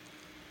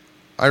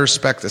 I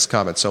respect this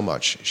comment so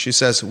much. She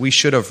says, we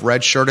should have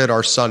red-shirted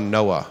our son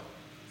Noah.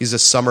 He's a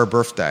summer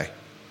birthday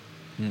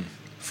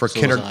for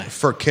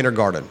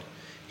kindergarten.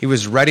 He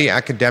was ready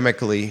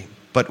academically,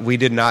 but we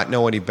did not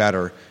know any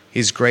better.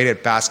 He's great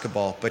at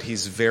basketball, but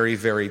he's very,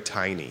 very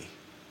tiny.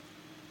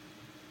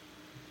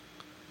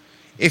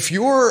 If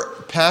you're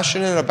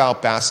passionate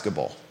about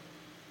basketball,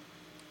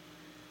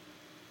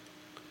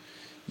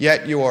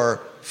 yet you're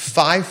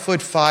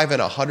 5'5"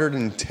 and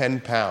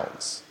 110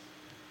 pounds,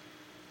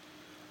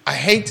 I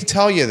hate to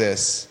tell you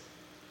this,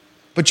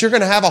 but you're going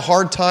to have a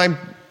hard time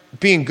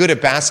being good at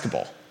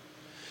basketball.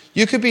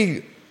 You could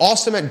be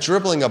awesome at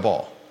dribbling a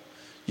ball.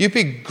 You'd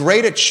be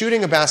great at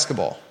shooting a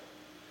basketball,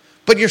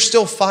 but you're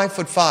still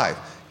 5'5".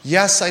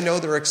 Yes, I know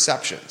there are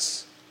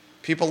exceptions.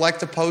 People like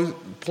to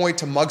point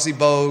to Muggsy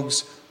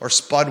Bogues or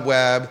Spud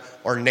Webb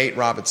or Nate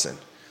Robinson.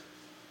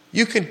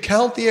 You can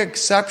count the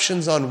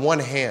exceptions on one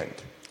hand.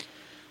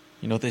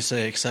 You know what they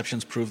say,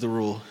 exceptions prove the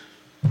rule.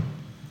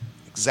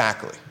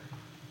 Exactly.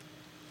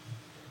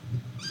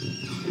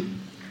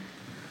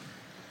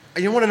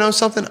 You want to know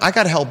something? I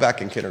got held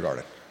back in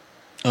kindergarten.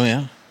 Oh,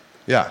 yeah?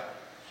 Yeah.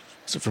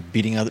 Was it for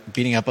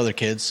beating up other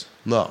kids?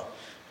 No.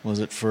 Was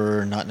it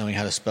for not knowing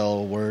how to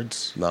spell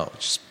words? No,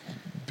 just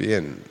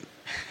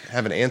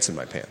having ants in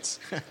my pants.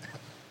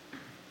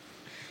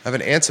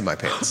 Having ants in my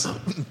pants.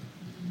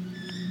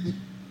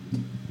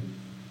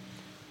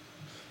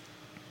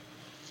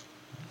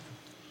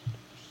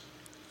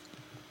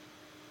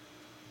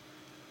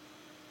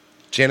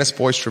 Janice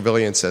Boyce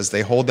Trevelyan says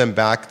they hold them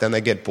back, then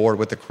they get bored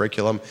with the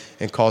curriculum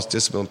and cause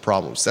discipline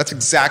problems. That's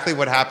exactly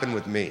what happened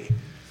with me.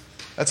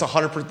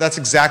 That's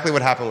exactly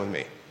what happened with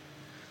me.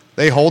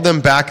 They hold them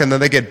back and then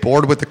they get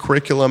bored with the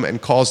curriculum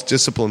and cause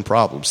discipline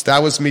problems.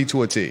 That was me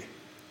to a T.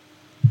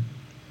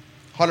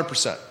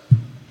 100%.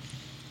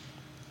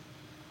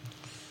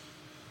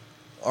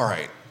 All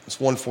right, it's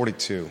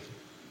 1:42.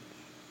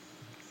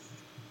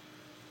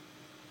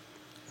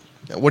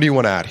 Now, what do you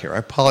want to add here? I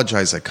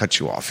apologize I cut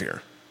you off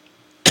here.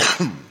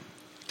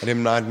 I did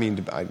not mean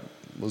to. I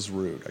was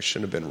rude. I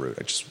shouldn't have been rude.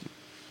 I just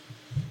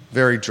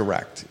very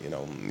direct. You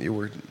know, you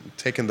were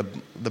taking the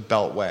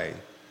Beltway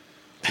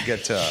to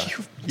get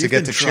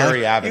to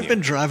Cherry Avenue. You've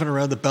been driving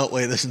around the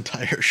Beltway this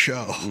entire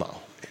show.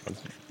 No,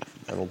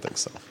 I don't think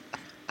so.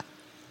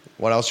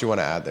 What else you want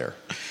to add there?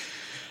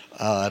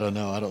 I don't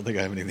know. I don't think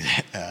I have anything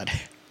to add.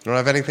 You don't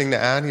have anything to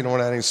add? You don't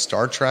want to add any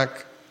Star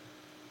Trek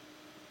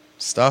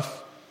stuff?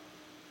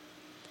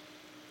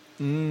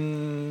 I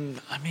mean,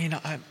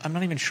 I'm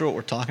not even sure what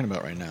we're talking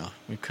about right now.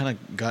 We've kind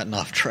of gotten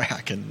off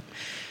track, and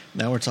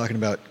now we're talking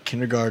about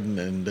kindergarten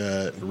and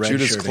red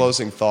Judah's shirting.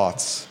 closing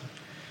thoughts.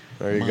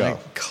 There you go.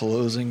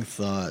 Closing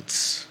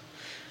thoughts.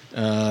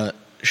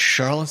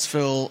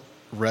 Charlottesville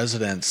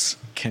residents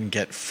can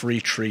get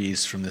free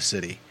trees from the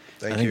city.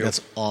 I think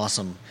that's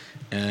awesome.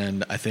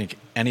 And I think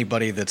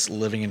anybody that's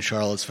living in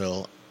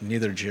Charlottesville,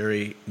 neither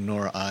Jerry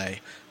nor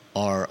I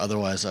are.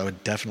 Otherwise, I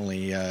would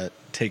definitely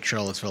take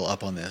Charlottesville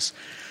up on this.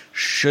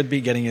 Should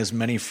be getting as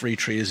many free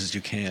trees as you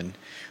can.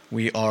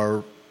 We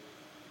are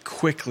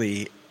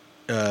quickly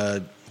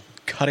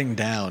cutting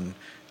down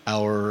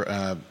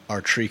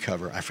our tree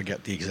cover. I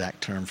forget the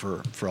exact term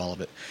for all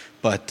of it.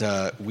 But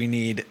we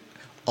need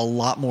a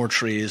lot more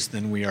trees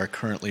than we are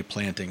currently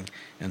planting.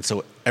 And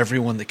so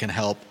everyone that can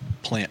help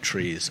plant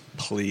trees,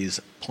 please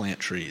plant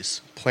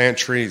trees. Plant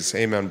trees.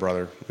 Amen,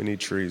 brother. We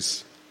need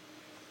trees.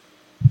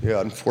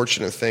 The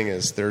unfortunate thing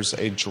is there's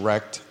a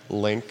direct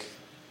link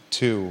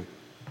to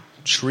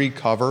tree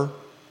cover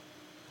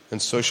and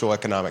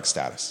socioeconomic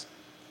status.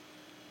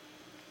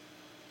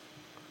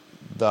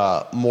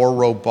 The more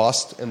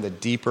robust and the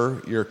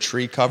deeper your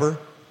tree cover,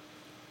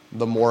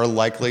 the more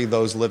likely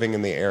those living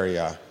in the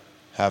area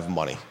have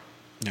money.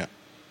 Yeah.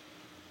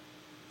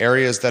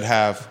 Areas that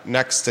have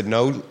next to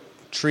no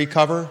tree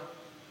cover,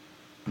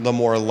 the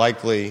more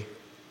likely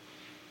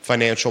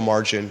financial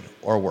margin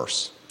or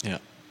worse. Yeah.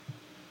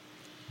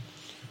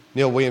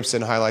 Neil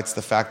Williamson highlights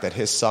the fact that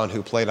his son,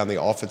 who played on the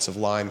offensive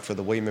line for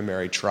the William &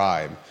 Mary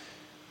tribe,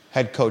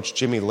 head coach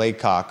Jimmy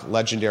Laycock,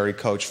 legendary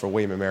coach for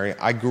William & Mary.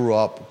 I grew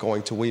up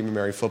going to William &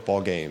 Mary football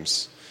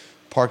games,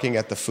 parking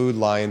at the Food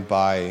Lion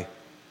by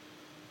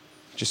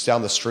just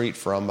down the street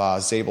from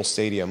Zabel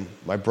Stadium.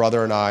 My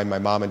brother and I, my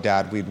mom and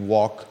dad, we'd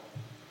walk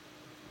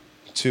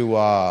to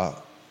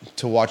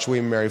watch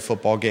William & Mary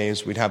football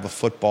games. We'd have a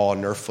football, a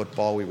Nerf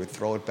football. We would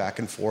throw it back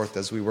and forth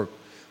as we were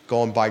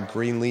going by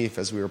Greenleaf,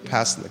 as we were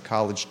passing the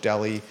College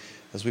Deli,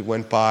 as we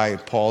went by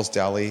Paul's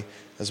Deli,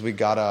 as we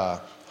got a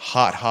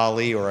hot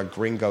holly or a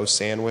gringo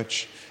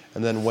sandwich,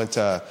 and then went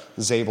to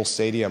Zabel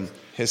Stadium.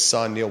 His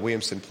son, Neil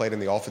Williamson, played in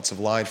the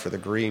offensive line for the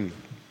green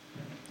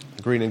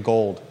and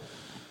gold.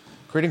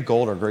 Green and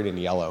gold or green and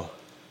yellow.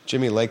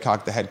 Jimmy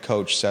Laycock, the head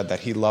coach, said that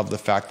he loved the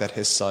fact that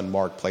his son,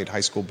 Mark, played high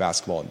school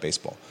basketball and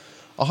baseball.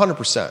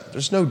 100%.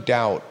 There's no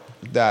doubt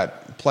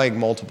that playing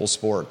multiple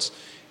sports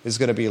is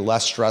going to be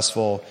less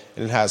stressful,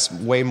 and it has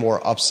way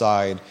more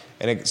upside,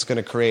 and it's going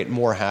to create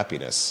more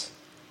happiness.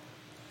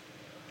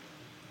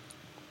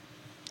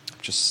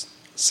 Just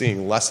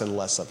seeing less and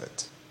less of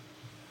it.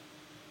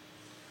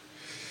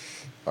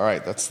 All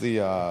right, that's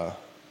the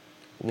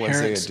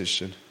Wednesday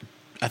edition.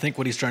 I think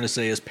what he's trying to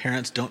say is,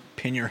 parents, don't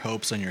pin your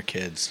hopes on your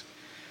kids.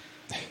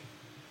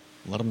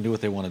 Let them do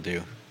what they want to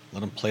do. Let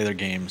them play their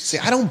games. See,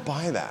 I don't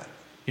buy that.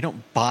 You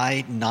don't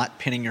buy not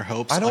pinning your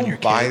hopes on your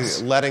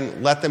kids? I don't buy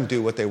let them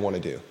do what they want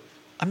to do.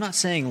 I'm not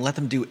saying let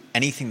them do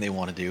anything they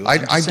want to do.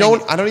 I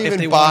don't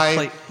even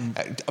buy,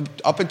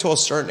 up until a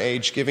certain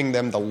age, giving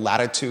them the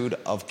latitude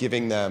of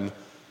giving them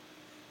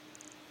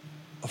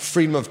a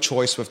freedom of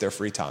choice with their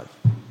free time.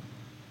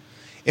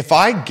 If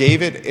I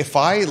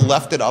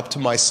left it up to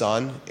my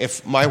son,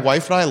 if my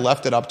wife and I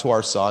left it up to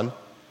our son,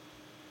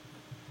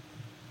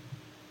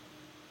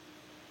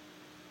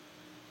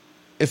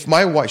 if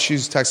my wife,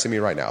 she's texting me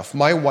right now, if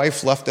my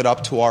wife left it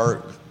up to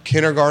our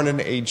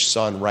kindergarten-age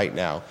son right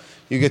now,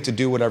 you get to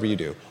do whatever you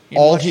do.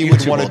 All he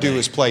would want to do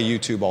is play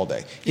YouTube all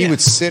day. He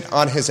would sit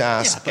on his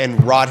ass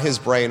and rot his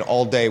brain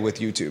all day with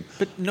YouTube.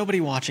 But nobody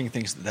watching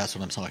thinks that's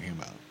what I'm talking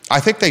about. I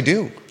think they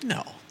do.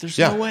 No, there's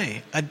no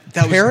way.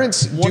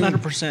 Parents was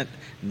 100%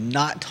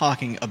 not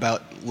talking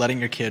about letting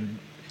your kid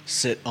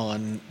sit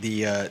on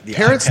the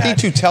parents iPad need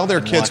to tell their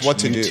kids what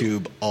to YouTube do.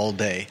 YouTube all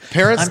day.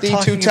 Parents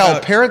need to tell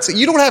parents.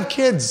 You don't have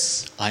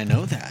kids. I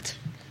know that.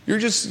 You're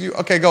just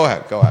okay. Go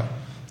ahead.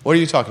 What are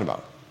you talking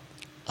about?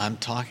 I'm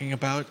talking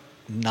about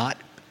not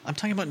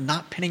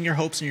pinning your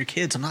hopes on your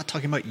kids. I'm not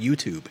talking about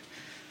YouTube.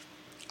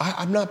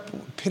 I'm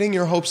not pinning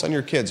your hopes on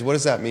your kids. What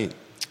does that mean?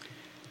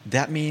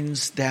 That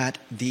means that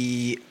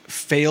the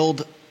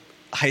failed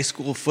high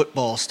school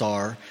football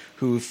star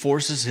who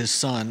forces his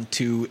son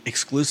to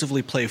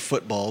exclusively play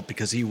football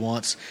because he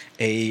wants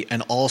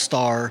an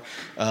all-star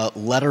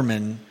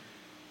letterman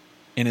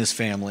in his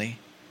family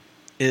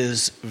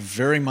is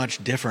very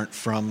much different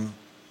from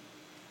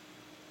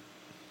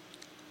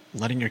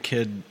letting your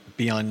kid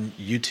be on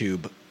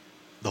YouTube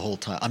the whole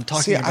time. I'm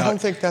talking about. I don't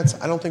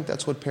think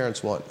that's what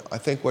parents want. I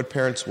think what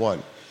parents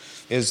want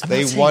is I'm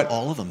not saying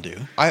all of them do.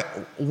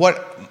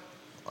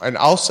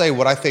 I'll say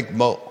what I think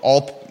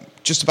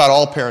just about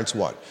all parents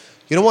want.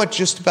 You know what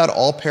just about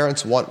all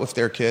parents want with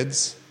their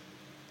kids?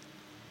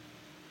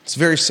 It's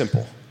very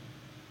simple.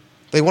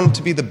 They want them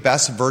to be the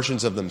best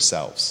versions of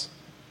themselves.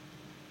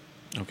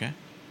 Okay.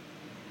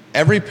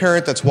 Every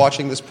parent that's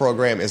watching this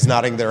program is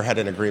nodding their head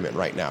in agreement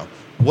right now.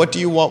 What do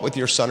you want with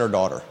your son or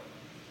daughter?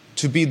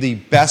 To be the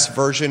best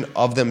version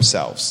of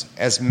themselves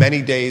as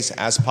many days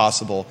as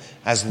possible,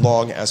 as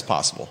long as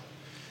possible.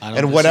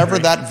 And whatever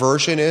that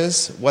version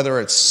is, whether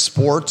it's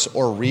sports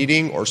or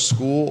reading or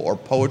school or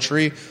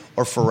poetry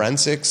or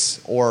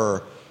forensics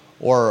or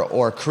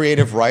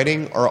creative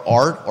writing or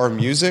art or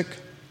music,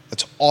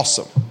 that's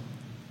awesome.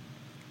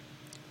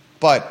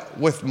 But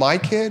with my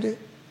kid,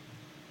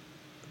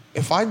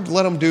 if I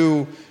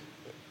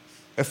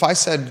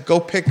said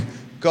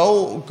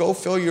go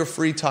fill your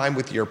free time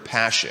with your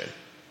passion.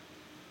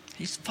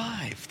 He's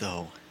 5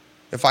 though.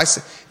 If I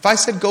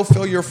said go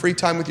fill your free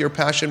time with your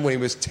passion when he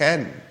was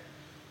 10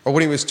 or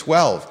when he was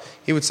 12,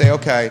 he would say,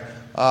 okay,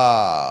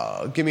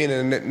 give me a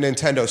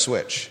Nintendo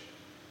Switch.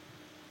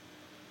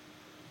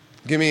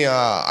 Give me an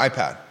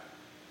iPad.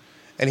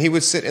 And he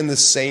would sit in the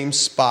same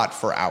spot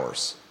for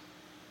hours.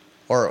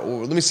 Or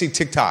let me see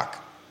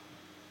TikTok.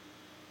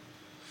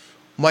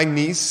 My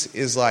niece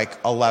is like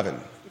 11.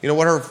 You know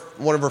what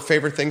one of her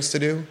favorite things to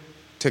do?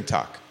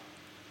 TikTok.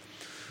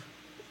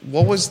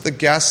 What was the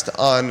guest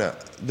on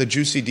the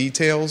Juicy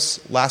Details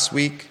last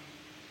week?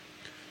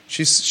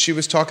 She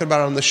was talking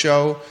about on the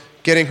show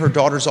getting her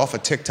daughters off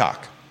of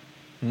TikTok.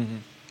 Mm-hmm.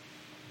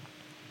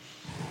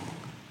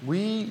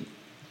 We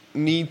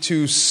need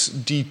to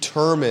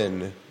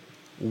determine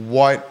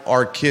what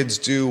our kids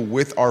do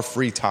with our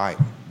free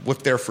time,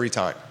 with their free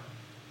time.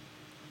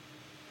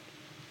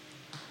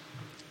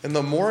 And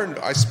the more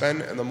I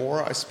spend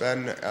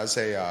as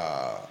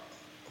a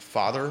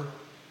father,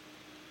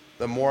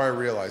 the more I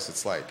realize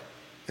it's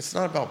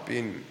not about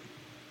being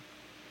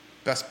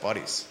best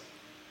buddies.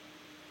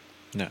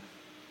 No.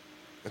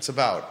 It's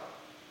about,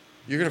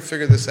 you're going to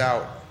figure this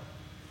out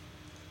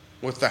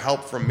with the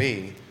help from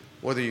me,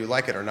 whether you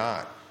like it or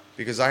not,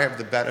 because I have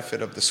the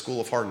benefit of the school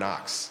of hard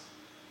knocks.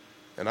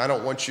 And I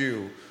don't want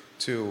you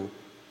to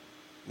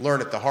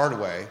learn it the hard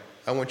way.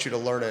 I want you to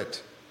learn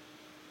it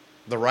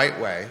the right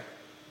way,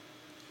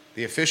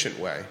 the efficient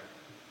way,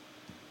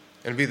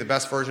 and be the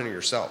best version of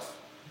yourself.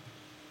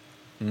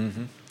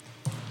 Mm-hmm.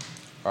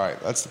 All right,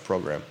 that's the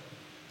program.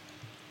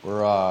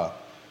 We're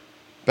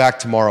back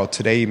tomorrow.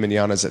 Today,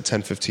 Manana's at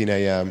 10:15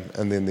 a.m.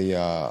 And then the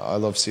I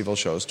Love Seville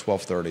show is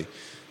 12:30.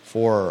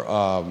 For,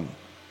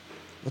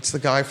 what's the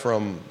guy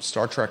from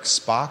Star Trek,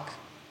 Spock?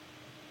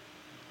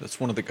 That's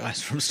one of the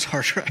guys from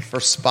Star Trek. For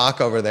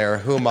Spock over there,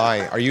 who am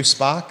I? Are you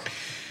Spock?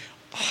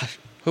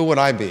 Who would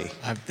I be?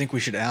 I think we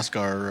should ask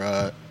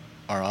our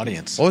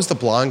audience. What was the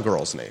blonde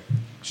girl's name?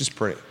 She's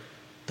pretty.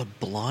 The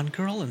blonde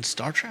girl in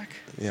Star Trek?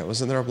 Yeah,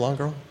 wasn't there a blonde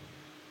girl?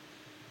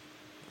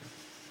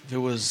 There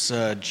was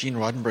Gene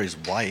Roddenberry's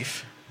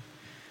wife.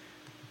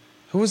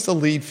 Who was the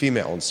lead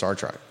female in Star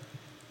Trek?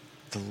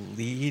 The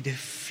lead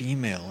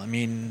female. I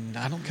mean,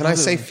 I don't. Can I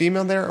say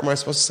female there, or am I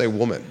supposed to say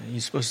woman?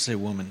 You're supposed to say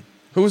woman.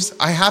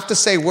 I have to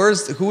say, who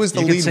is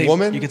the lead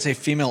woman? You could say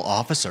female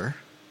officer.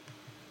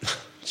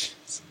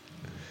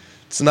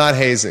 It's not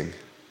hazing.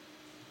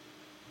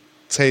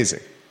 It's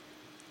hazing.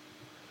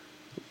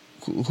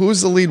 Who's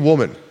the lead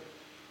woman?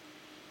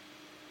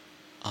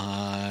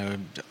 I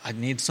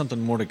need something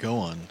more to go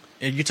on.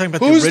 Are you talking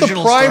about who's the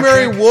original the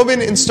primary Star Trek?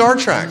 woman in Star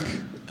Trek?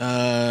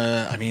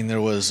 I mean, there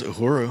was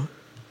Uhuru.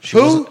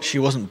 She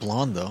wasn't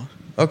blonde, though.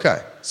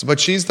 Okay. But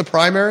she's the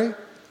primary?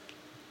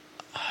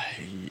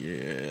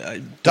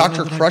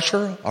 Dr.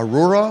 Crusher?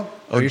 Aurora?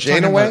 Or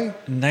Janeway?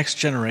 Next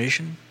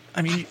Generation?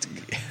 I mean...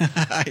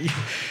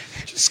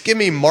 Just give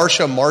me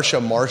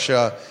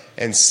Marsha,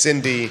 and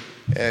Cindy,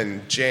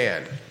 and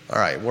Jan. All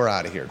right, we're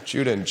out of here.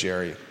 Judah and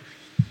Jerry.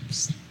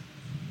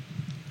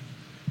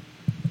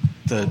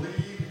 The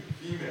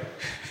female.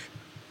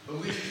 The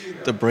lead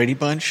female. the Brady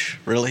Bunch,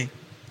 really?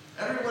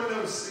 Everyone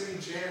knows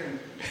Cindy, Jan, and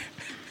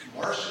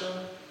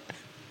Marsha.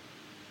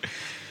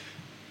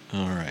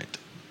 All right.